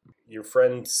 Your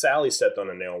friend Sally stepped on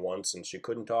a nail once and she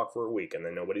couldn't talk for a week and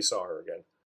then nobody saw her again.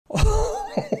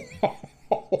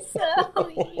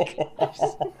 Sally.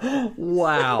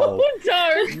 Wow.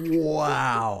 Dark.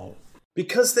 Wow.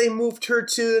 Because they moved her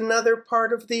to another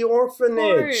part of the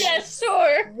orphanage. Yes,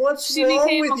 sure. What's She wrong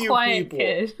became with a you quiet people?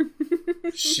 kid.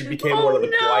 She became Oh, one of the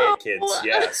no. quiet kids,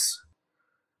 yes.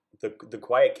 The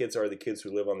quiet kids are the kids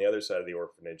who live on the other side of the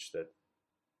orphanage that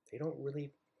they don't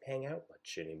really hang out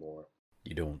much anymore.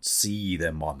 You don't see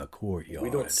them on the courtyard. We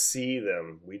don't see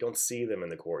them. We don't see them in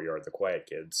the courtyard, the quiet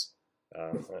kids.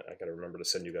 I got to remember to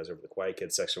send you guys over to the quiet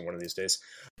kids section one of these days.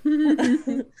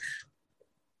 Do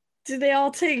they all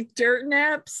take dirt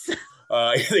naps?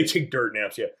 They take dirt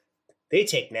naps, yeah. They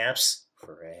take naps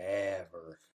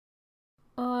forever.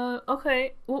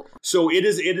 Okay. Well, So it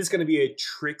is going to be a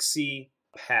tricksy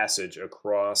passage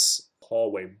across the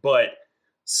hallway, but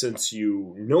since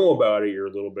you know about it, you're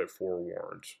a little bit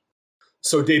forewarned.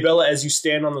 So Daybella, as you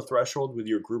stand on the threshold with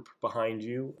your group behind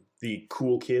you, the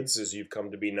cool kids, as you've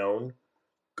come to be known,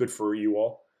 good for you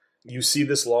all, you see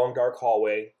this long, dark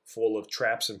hallway full of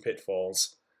traps and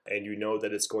pitfalls, and you know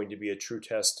that it's going to be a true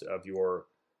test of your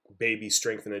baby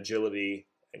strength and agility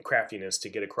and craftiness to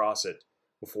get across it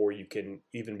before you can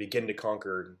even begin to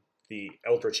conquer the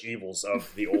eldritch evils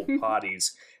of the old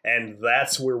potties. And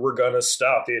that's where we're going to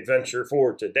stop the adventure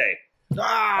for today.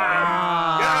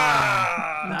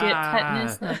 get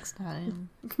tetanus next time.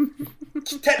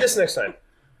 Tetanus next time.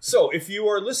 So if you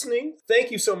are listening,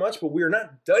 thank you so much, but we are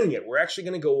not done yet. We're actually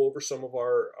going to go over some of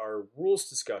our rules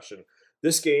discussion.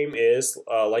 This game is,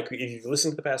 like if you've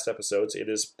listened to the past episodes, it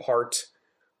is part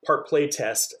play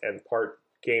test and part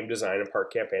game design and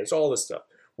part campaign. It's all this stuff.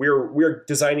 We're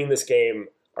designing this game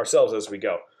ourselves as we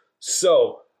go.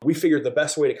 So we figured the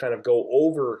best way to kind of go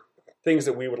over things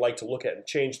that we would like to look at and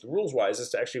change the rules-wise is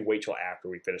to actually wait till after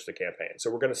we finish the campaign.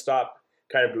 So we're going to stop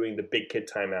kind of doing the big kid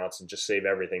timeouts and just save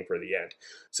everything for the end.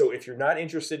 So if you're not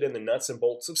interested in the nuts and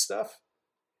bolts of stuff,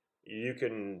 you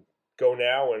can go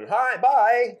now and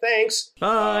bye, thanks.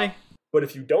 Bye. But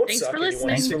if you don't Thanks suck for and you want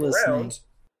to listening. stick Thanks for around,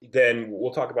 then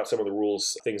we'll talk about some of the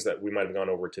rules, things that we might have gone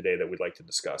over today that we'd like to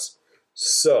discuss.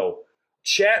 So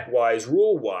chat-wise,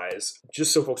 rule-wise,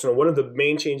 just so folks know, one of the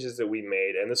main changes that we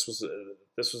made, and this was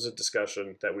a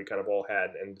discussion that we kind of all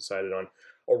had and decided on,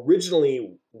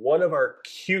 originally one of our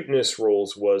cuteness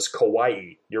rules was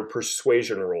kawaii, your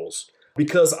persuasion rules.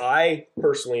 Because I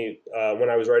personally, when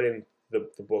I was writing the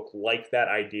book, liked that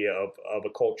idea of a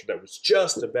culture that was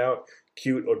just about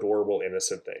cute, adorable,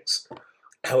 innocent things.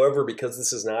 However, because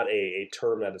this is not a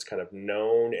term that is kind of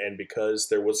known, and because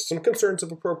there was some concerns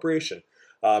of appropriation,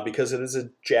 because it is a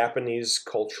Japanese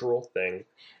cultural thing,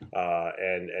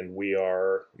 and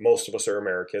most of us are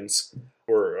Americans,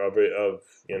 or of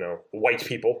white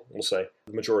people, we'll say,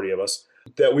 the majority of us,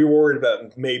 that we were worried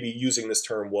about maybe using this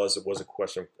term was a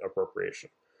question of appropriation.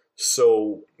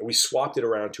 So we swapped it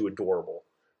around to adorable,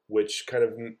 which kind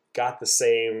of got the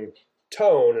same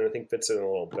tone and I think fits in a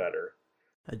little better.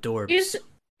 Adorbs.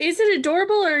 Is it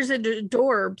adorable or is it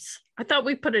adorbs? I thought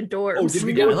we put adorbs. Oh, did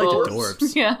we go I liked adorbs?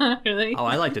 adorbs. Yeah, really. Oh,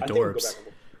 I liked I think we'll go adorbs. back and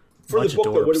forth. For the book,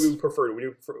 though, what do we prefer?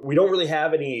 We don't really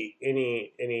have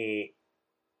any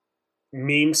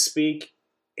meme speak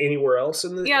anywhere else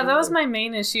in the. Yeah, that was my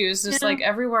main issue. Is just like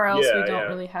everywhere else we don't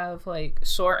really have like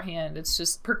shorthand. It's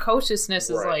just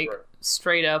precociousness is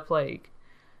straight up like,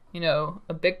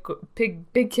 a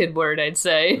big kid word, I'd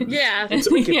say. Yeah. And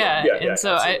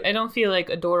so I don't feel like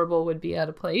adorable would be out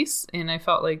of place, and I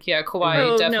felt like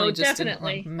kawaii didn't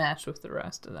like, match with the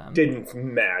rest of them. Didn't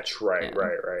match, right.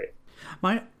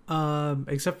 My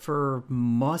except for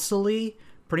muscly,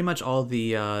 pretty much all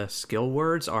the skill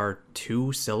words are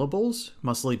 2 syllables,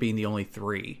 muscly being the only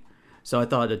 3. So I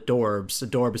thought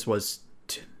adorbs was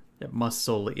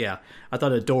muscle. Yeah, I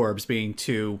thought adorbs being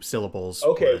 2 syllables.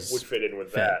 Okay, would fit in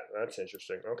with that. That's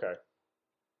interesting. Okay,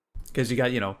 because you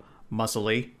got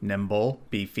muscly, nimble,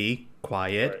 beefy,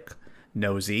 quiet,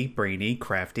 nosy, brainy,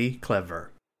 crafty,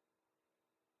 clever,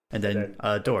 and then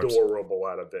adorbs. Adorable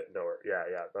out of it. Yeah.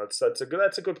 That's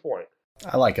a good point.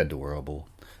 I like adorable.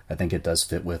 I think it does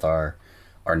fit with our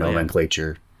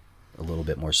nomenclature a little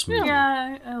bit more smoothly.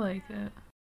 Yeah, I like it.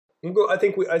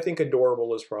 I think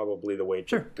adorable is probably the way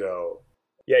to go.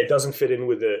 Yeah, it doesn't fit in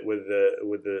with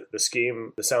the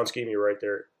scheme, the sound scheme. You're right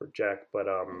there, Jack. But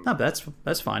no,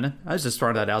 that's fine. I was just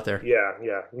throwing that out there. Yeah.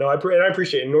 No, I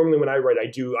appreciate it. Normally, when I write, I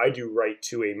do write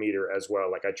to a meter as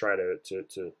well. Like I try to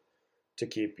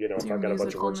keep, if I've got a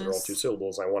bunch of words that are all 2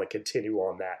 syllables, I want to continue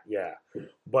on that. Yeah,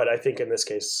 but I think in this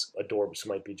case, adorbs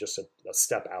might be just a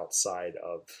step outside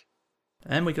of.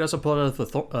 And we could also pull out the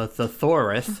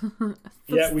thesaurus.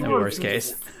 Yeah, in the worst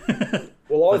case.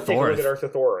 We'll always take a look at our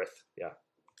thesaurus. Yeah.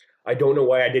 I don't know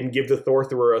why I didn't give the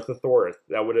Thortherer a thesaurus.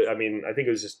 That would, I think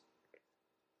it was just,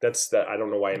 I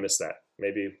don't know why I missed that.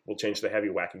 Maybe we'll change the heavy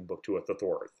whacking book to a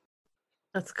thesaurus.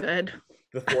 That's good.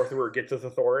 The Thortherer get the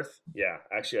thesaurus? Yeah,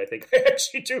 actually, I think I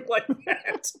actually do like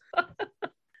that.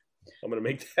 I'm going to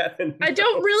make that. I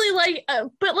don't really like,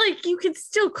 but like you could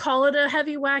still call it a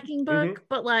heavy whacking book,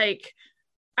 but like,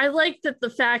 I like that the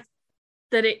fact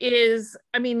that it is,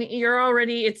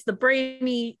 it's the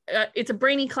brainy, it's a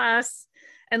brainy class,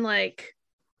 and like,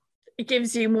 it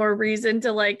gives you more reason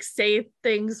to like say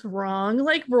things wrong,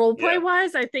 like roleplay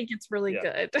wise. I think it's really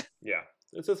good. Yeah,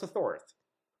 it's a thesaurus.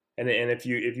 And if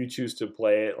you choose to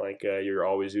play it like you're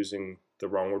always using the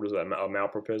wrong word, was that a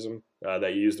malapropism,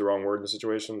 that you use the wrong word in the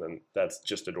situation, then that's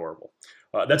just adorable.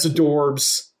 That's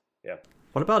adorbs. Yeah.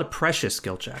 What about a precious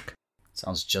skill check?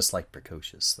 Sounds just like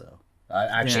precocious, though.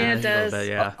 Actually, it does.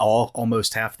 Bit,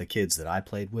 almost half the kids that I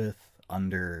played with,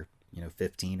 under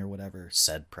 15 or whatever,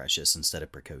 said precious instead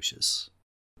of precocious.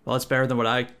 Well, it's better than what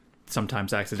I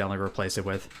sometimes accidentally replace it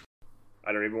with.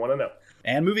 I don't even want to know.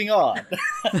 And moving on.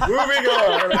 I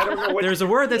don't know what. There's a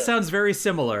word that sounds very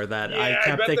similar that I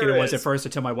kept thinking it was is. at first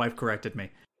until my wife corrected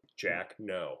me. Jack,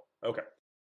 no. Okay.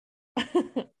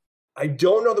 I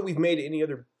don't know that we've made any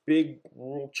other big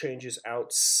rule changes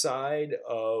outside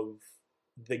of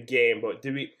the game, but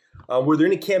did we? Were there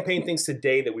any campaign things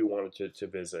today that we wanted to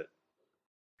visit?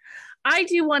 I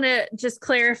do want to just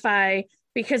clarify,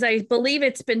 because I believe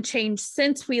it's been changed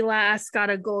since we last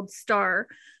got a gold star.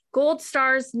 Gold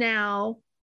stars now,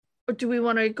 do we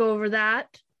want to go over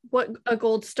that? What a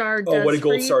gold star does what a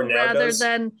gold for star you, now rather does?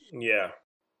 than... Yeah.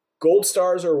 Gold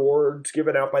stars are awards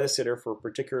given out by the sitter for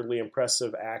particularly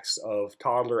impressive acts of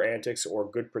toddler antics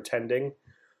or good pretending.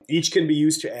 Each can be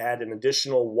used to add an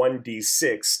additional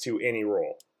 1d6 to any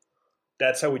roll.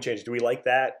 That's how we change it. Do we like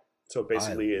that? So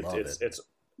basically, it's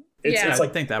I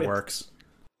think that works.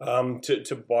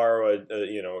 To borrow a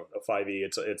 5e,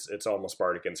 it's almost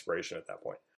bardic inspiration at that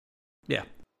point. Yeah.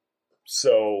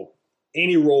 So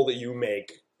any roll that you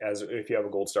make, as if you have a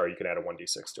gold star, you can add a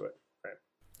 1d6 to it. Right.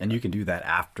 And you can do that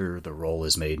after the roll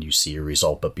is made and you see a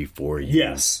result, but before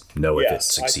you know if it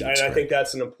succeeds. I think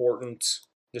that's an important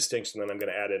distinction that I'm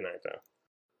going to add in right now.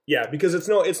 Yeah, because it's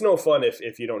no fun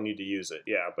if you don't need to use it.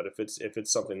 Yeah, but if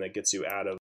it's something that gets you out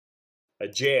of a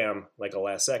jam, like a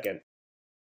last second,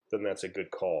 then that's a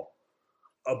good call.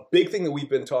 A big thing that we've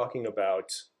been talking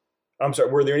about. I'm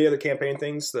sorry. Were there any other campaign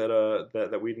things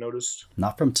that we'd noticed?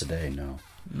 Not from today, no.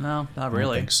 No, not I really.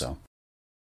 don't think so.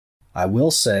 I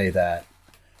will say that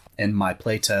in my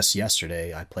playtest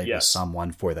yesterday, I played with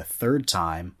someone for the third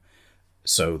time.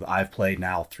 So I've played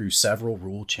now through several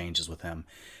rule changes with him.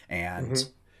 And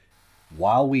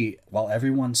while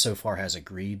everyone so far has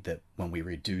agreed that when we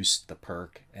reduce the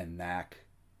perk and knack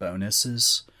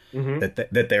bonuses,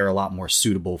 that they're a lot more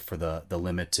suitable for the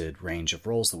limited range of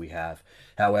rolls that we have.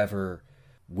 However,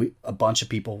 a bunch of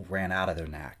people ran out of their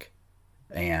knack.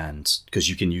 And because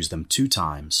you can use them 2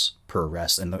 times per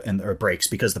rest and the breaks,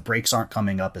 because the breaks aren't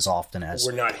coming up as often as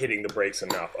we're not hitting the breaks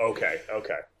enough. Okay.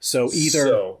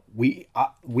 So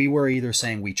we were either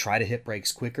saying we try to hit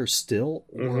breaks quicker still,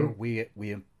 or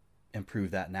we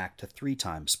improve that knack to 3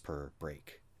 times per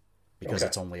break, because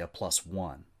it's only a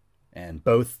 +1, and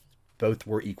both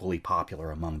were equally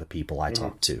popular among the people I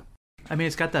talked to. I mean,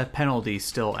 it's got that penalty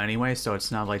still anyway, so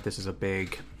it's not like this is a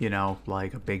big,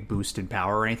 like a big boost in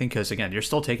power or anything. Because again, you're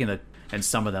still taking and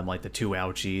some of them like the 2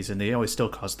 ouchies, and they always still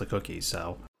cost the cookies.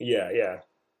 So yeah.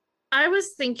 I was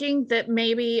thinking that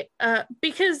maybe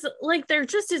because like there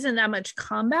just isn't that much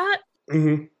combat.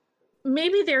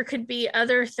 Maybe there could be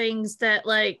other things that,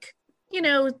 like,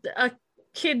 a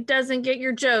kid doesn't get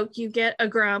your joke, you get a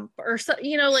grump, or so,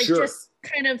 just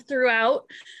kind of throughout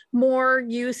more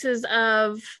uses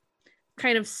of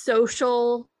kind of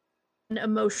social and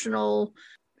emotional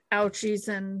ouchies.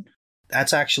 And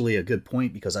that's actually a good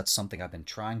point, because that's something I've been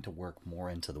trying to work more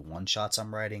into the one-shots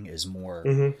I'm writing, is more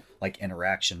like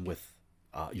interaction with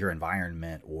your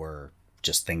environment, or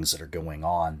just things that are going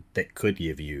on that could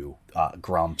give you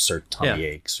grumps or tummy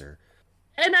aches.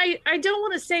 And I don't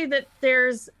want to say that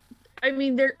there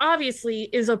obviously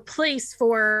is a place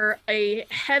for a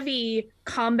heavy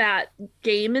combat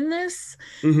game in this,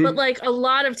 but like a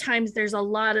lot of times there's a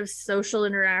lot of social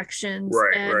interactions,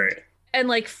 and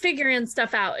like figuring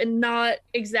stuff out, and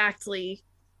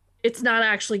it's not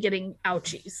actually getting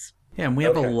ouchies. Yeah, and we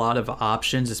have a lot of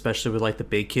options, especially with like the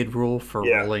big kid rule for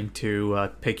rolling to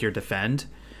pick your defend.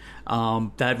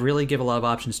 That really give a lot of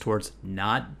options towards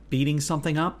not beating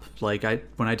something up. Like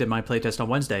when I did my playtest on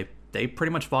Wednesday, they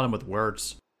pretty much fought him with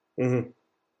words.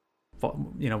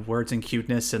 Words and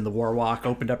cuteness, and the Warwalk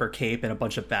opened up her cape and a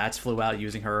bunch of bats flew out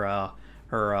using her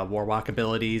Warwalk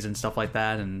abilities and stuff like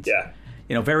that. And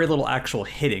very little actual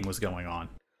hitting was going on.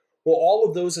 Well, all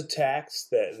of those attacks,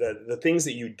 the things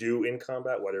that you do in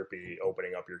combat, whether it be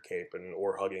opening up your cape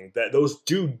or hugging, that those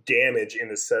do damage in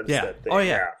the sense that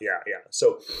they,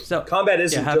 So combat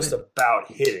isn't just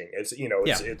about hitting. It's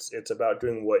it's about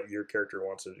doing what your character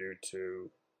wants to do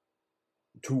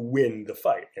to win the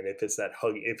fight. And if it's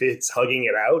if it's hugging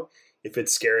it out, if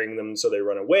it's scaring them so they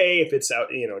run away, if it's out,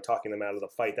 talking them out of the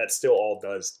fight, that still all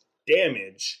does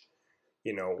damage.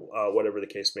 Whatever the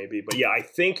case may be. But yeah, I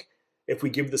think if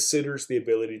we give the sitters the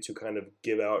ability to kind of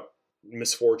give out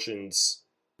misfortunes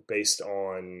based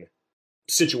on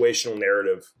situational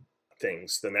narrative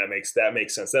things, then that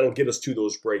makes sense. That'll get us to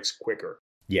those breaks quicker.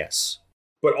 Yes.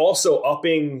 But also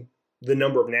upping the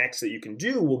number of knacks that you can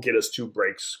do will get us to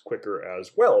breaks quicker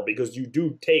as well, because you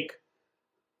do take...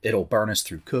 It'll burn us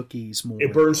through cookies more.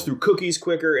 It burns through cookies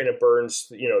quicker, and it burns,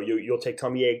 you'll take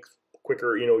tummy ache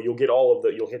quicker, you'll get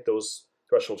you'll hit those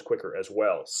thresholds quicker as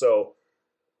well. So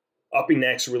upping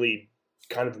knacks really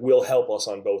kind of will help us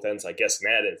on both ends, I guess, in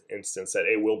that instance, that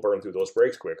it will burn through those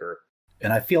breaks quicker.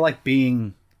 And I feel like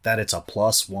being that it's a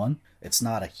 +1, it's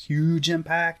not a huge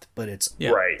impact, but it's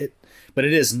but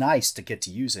it is nice to get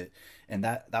to use it. And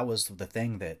that was the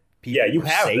thing that people you were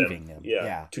have saving them.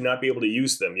 To not be able to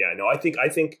use them. Yeah, no, I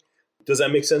think does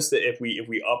that make sense that if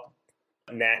we up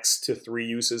knacks to 3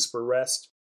 uses per rest?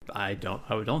 I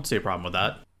don't see a problem with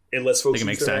that. It lets folks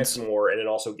use their knacks more, and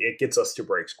it gets us to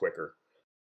breaks quicker.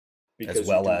 As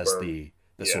well as the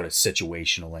sort of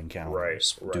situational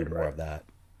encounters. Do more of that.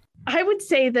 I would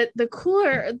say that the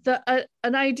cooler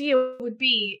an idea would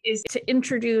be is to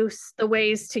introduce the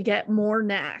ways to get more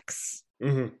knacks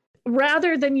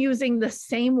rather than using the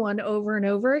same one over and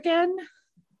over again.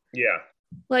 Yeah.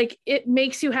 Like, it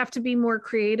makes you have to be more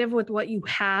creative with what you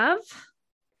have.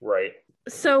 Right.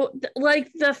 So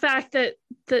like the fact that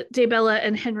Daybella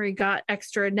and Henry got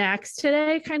extra knacks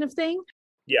today kind of thing.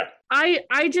 Yeah.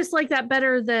 I just like that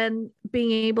better than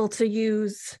being able to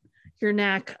use your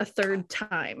knack a third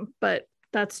time, but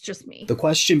that's just me. The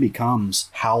question becomes,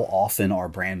 how often are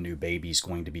brand new babies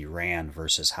going to be ran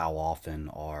versus how often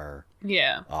are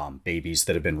babies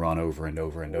that have been run over and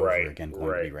over and over again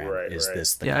going to be ran? Is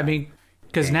this the guy? I mean,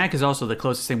 Because knack is also the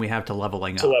closest thing we have to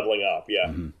leveling up. To leveling up, yeah.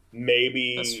 Mm-hmm.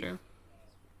 Maybe That's true.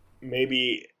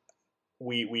 Maybe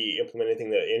we implement anything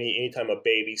that anytime a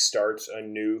baby starts a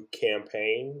new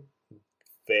campaign,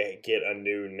 they get a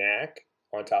new knack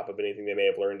on top of anything they may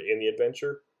have learned in the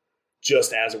adventure,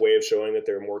 just as a way of showing that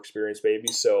they're more experienced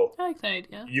babies. So I like that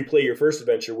idea. you play your first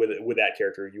adventure with that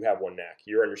character, you have one knack.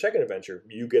 You're on your second adventure,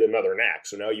 you get another knack.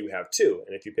 So now you have two.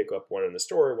 And if you pick up one in the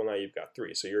story, well, now you've got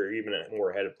three. So you're even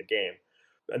more ahead of the game.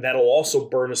 And that'll also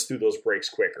burn us through those breaks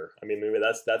quicker. I mean, maybe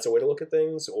that's a way to look at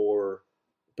things,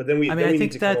 but then we. I mean, then I we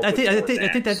think need to that come I up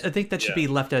with think that should be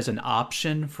left as an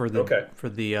option for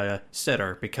the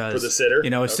sitter, because For the sitter?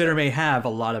 a sitter may have a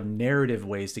lot of narrative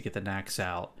ways to get the knacks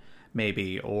out,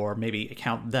 maybe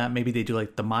count that. Maybe they do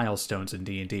like the milestones in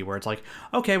D&D, where it's like,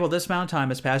 okay, well, this amount of time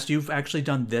has passed. You've actually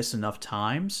done this enough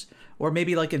times, or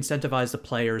maybe like incentivize the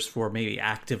players for maybe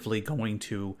actively going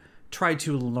to try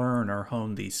to learn or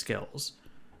hone these skills.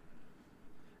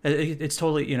 It's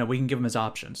totally, we can give them as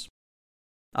options.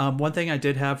 One thing I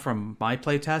did have from my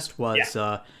playtest was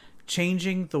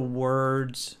changing the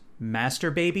words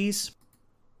 "master babies,"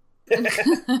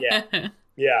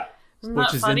 Yeah.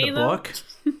 which is funny, in the though? book.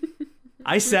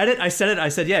 I said it. I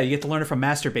said, yeah, you get to learn it from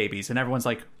master babies, and everyone's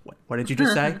like, "What did you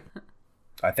just say?"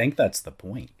 I think that's the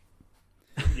point.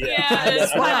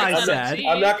 That's what I said.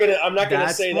 I'm not gonna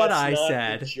That's say what that's I not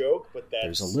said. the joke, but that's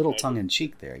There's a little kind of tongue in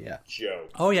cheek there, yeah.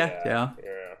 joke. Oh yeah.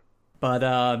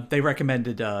 But they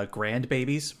recommended grand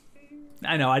babies.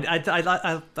 I know. I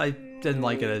didn't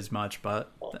like it as much,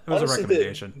 but it was Honestly, a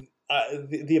recommendation.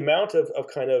 The amount of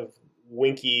kind of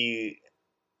winky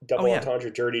double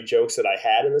entendre dirty jokes that I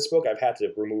had in this book, I've had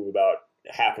to remove about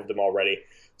half of them already.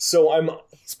 So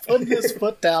He's putting his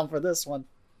foot down for this one.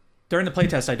 During the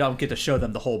playtest, I don't get to show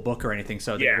them the whole book or anything,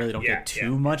 so they really don't get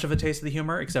too much of a taste of the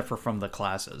humor, except for from the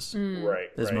classes. right.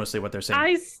 Is mostly what they're saying.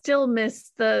 I still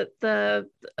miss the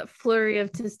flurry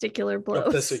of testicular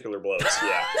blows. Testicular blows,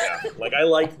 yeah. Like, I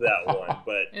liked that one,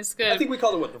 but It's good. I think we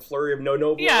called it the flurry of no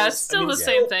blows. Yeah, it's still the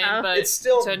same thing, but it's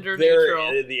still gender there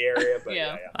neutral. in the area, but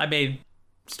yeah. I mean,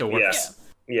 still works.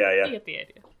 Yeah. You get the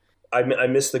idea. I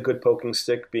miss the good poking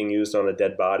stick being used on a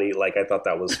dead body. Like, I thought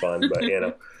that was fun, but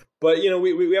But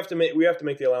we have to make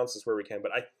the allowances where we can.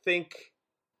 But I think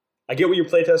I get what your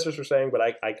playtesters were saying, but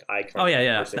I kind of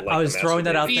personally like I was the throwing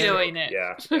that out there. Vetoing it.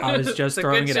 Yeah. I was just It's a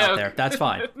throwing good it out joke. there. That's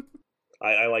fine.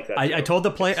 I like that. I told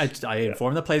I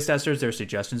informed the playtesters their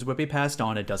suggestions would be passed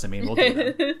on. It doesn't mean we'll do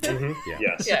them. Mm-hmm.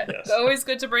 Yes. It's always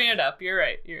good to bring it up. You're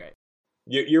right.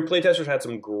 Your playtesters had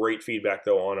some great feedback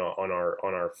though on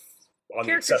the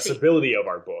Character accessibility of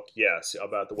our book. Yes,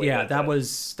 about the way. That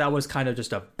was kind of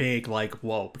just a big like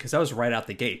whoa, because that was right out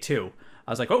the gate too.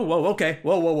 I was like, oh whoa, okay,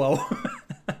 whoa.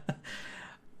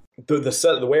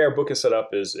 The way our book is set up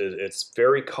is it's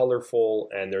very colorful,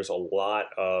 and there's a lot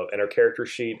of, and our character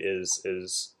sheet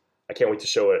is I can't wait to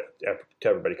show it to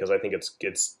everybody because I think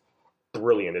it's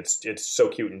brilliant. It's so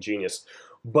cute and genius,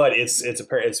 but it's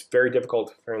very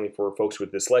difficult apparently for folks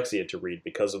with dyslexia to read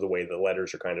because of the way the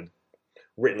letters are kind of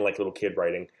written like little kid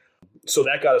writing. So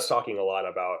that got us talking a lot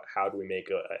about how do we make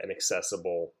an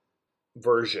accessible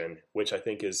version, which I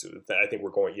think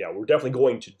we're definitely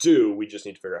going to do. We just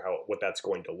need to figure out what that's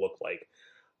going to look like.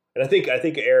 And I think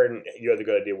Aaron, you had the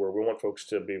good idea where we want folks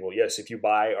to be able, yes, if you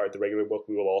buy the regular book,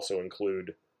 we will also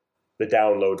include the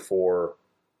download for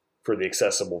the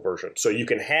accessible version. So you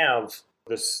can have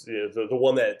this the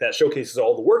one that showcases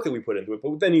all the work that we put into it,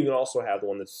 but then you can also have the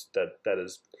one that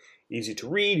is easy to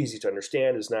read, easy to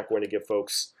understand, is not going to give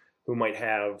folks who might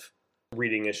have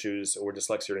reading issues or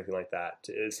dyslexia or anything like that.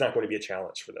 It's not going to be a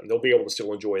challenge for them. They'll be able to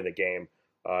still enjoy the game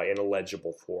in a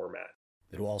legible format.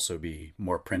 It'll also be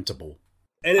more printable.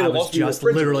 And I it'll was also be more just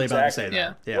printable, literally about to exactly. say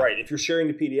that. Yeah. Right. If you're sharing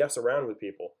the PDFs around with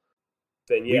people,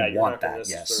 then We you're want not going that, to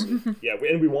yes. necessarily.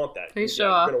 And we want that. Please Yeah, show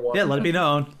you're off. gonna want Yeah, let it be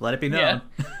known. Let it be known.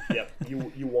 Yeah, you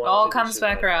want All it. comes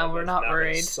back around. We're not gonna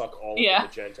worried. Suck all Yeah.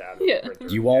 of the magenta out of Yeah. the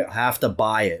printer. You won't have to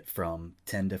buy it from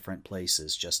 10 different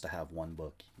places just to have one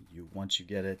book. Once you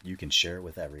get it, you can share it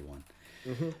with everyone.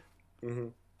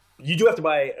 You do have to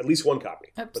buy at least one copy.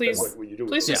 But then Please- what you do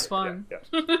please with just the one.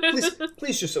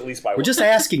 Please just at least buy one. We're just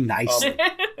asking nicely.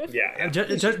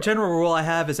 General rule I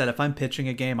have is that if I'm pitching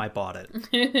a game, I bought it,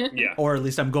 Yeah. or at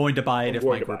least I'm going to buy it if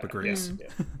going my to group buy it, agrees. yes,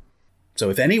 yeah. So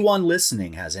if anyone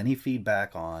listening has any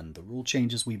feedback on the rule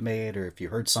changes we've made, or if you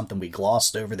heard something we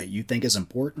glossed over that you think is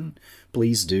important,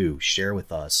 please do share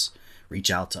with us.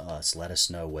 Reach out to us. Let us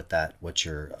know what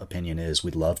your opinion is.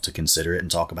 We'd love to consider it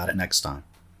and talk about it next time.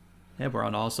 Yeah, we're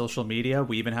on all social media.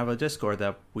 We even have a Discord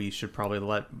that we should probably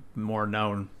let more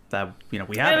known that we I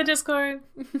have have a it. Discord.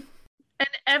 And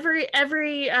every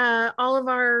all of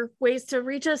our ways to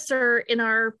reach us are in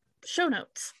our show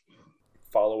notes.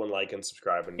 Follow and like and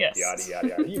subscribe and Yes. yada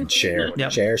yada yada. Share.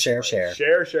 Yep. Share.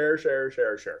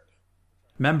 Share.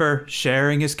 Remember,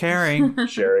 sharing is caring.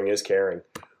 Sharing is caring.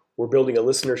 We're building a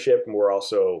listenership, and we're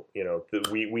also,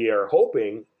 we are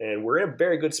hoping, and we're in a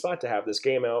very good spot to have this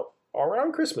game out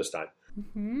around Christmas time.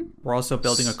 Mm-hmm. We're also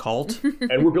building a cult.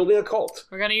 And we're building a cult.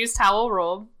 We're gonna use towel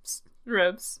robes.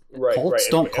 Right, Cults right.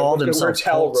 don't call we're gonna wear themselves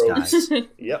towel cults, robes. guys.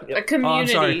 Yep. A Oh, I'm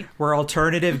community. sorry. We're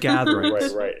alternative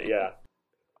gatherings. Right, yeah.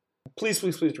 Please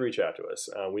reach out to us.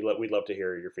 We'd love to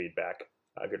hear your feedback,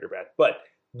 good or bad. But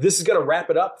this is going to wrap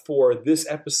it up for this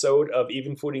episode of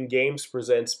Even Footing Games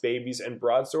presents Babies and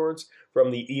Broadswords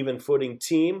from the Even Footing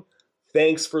team.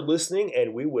 Thanks for listening,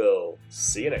 and we will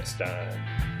see you next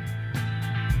time.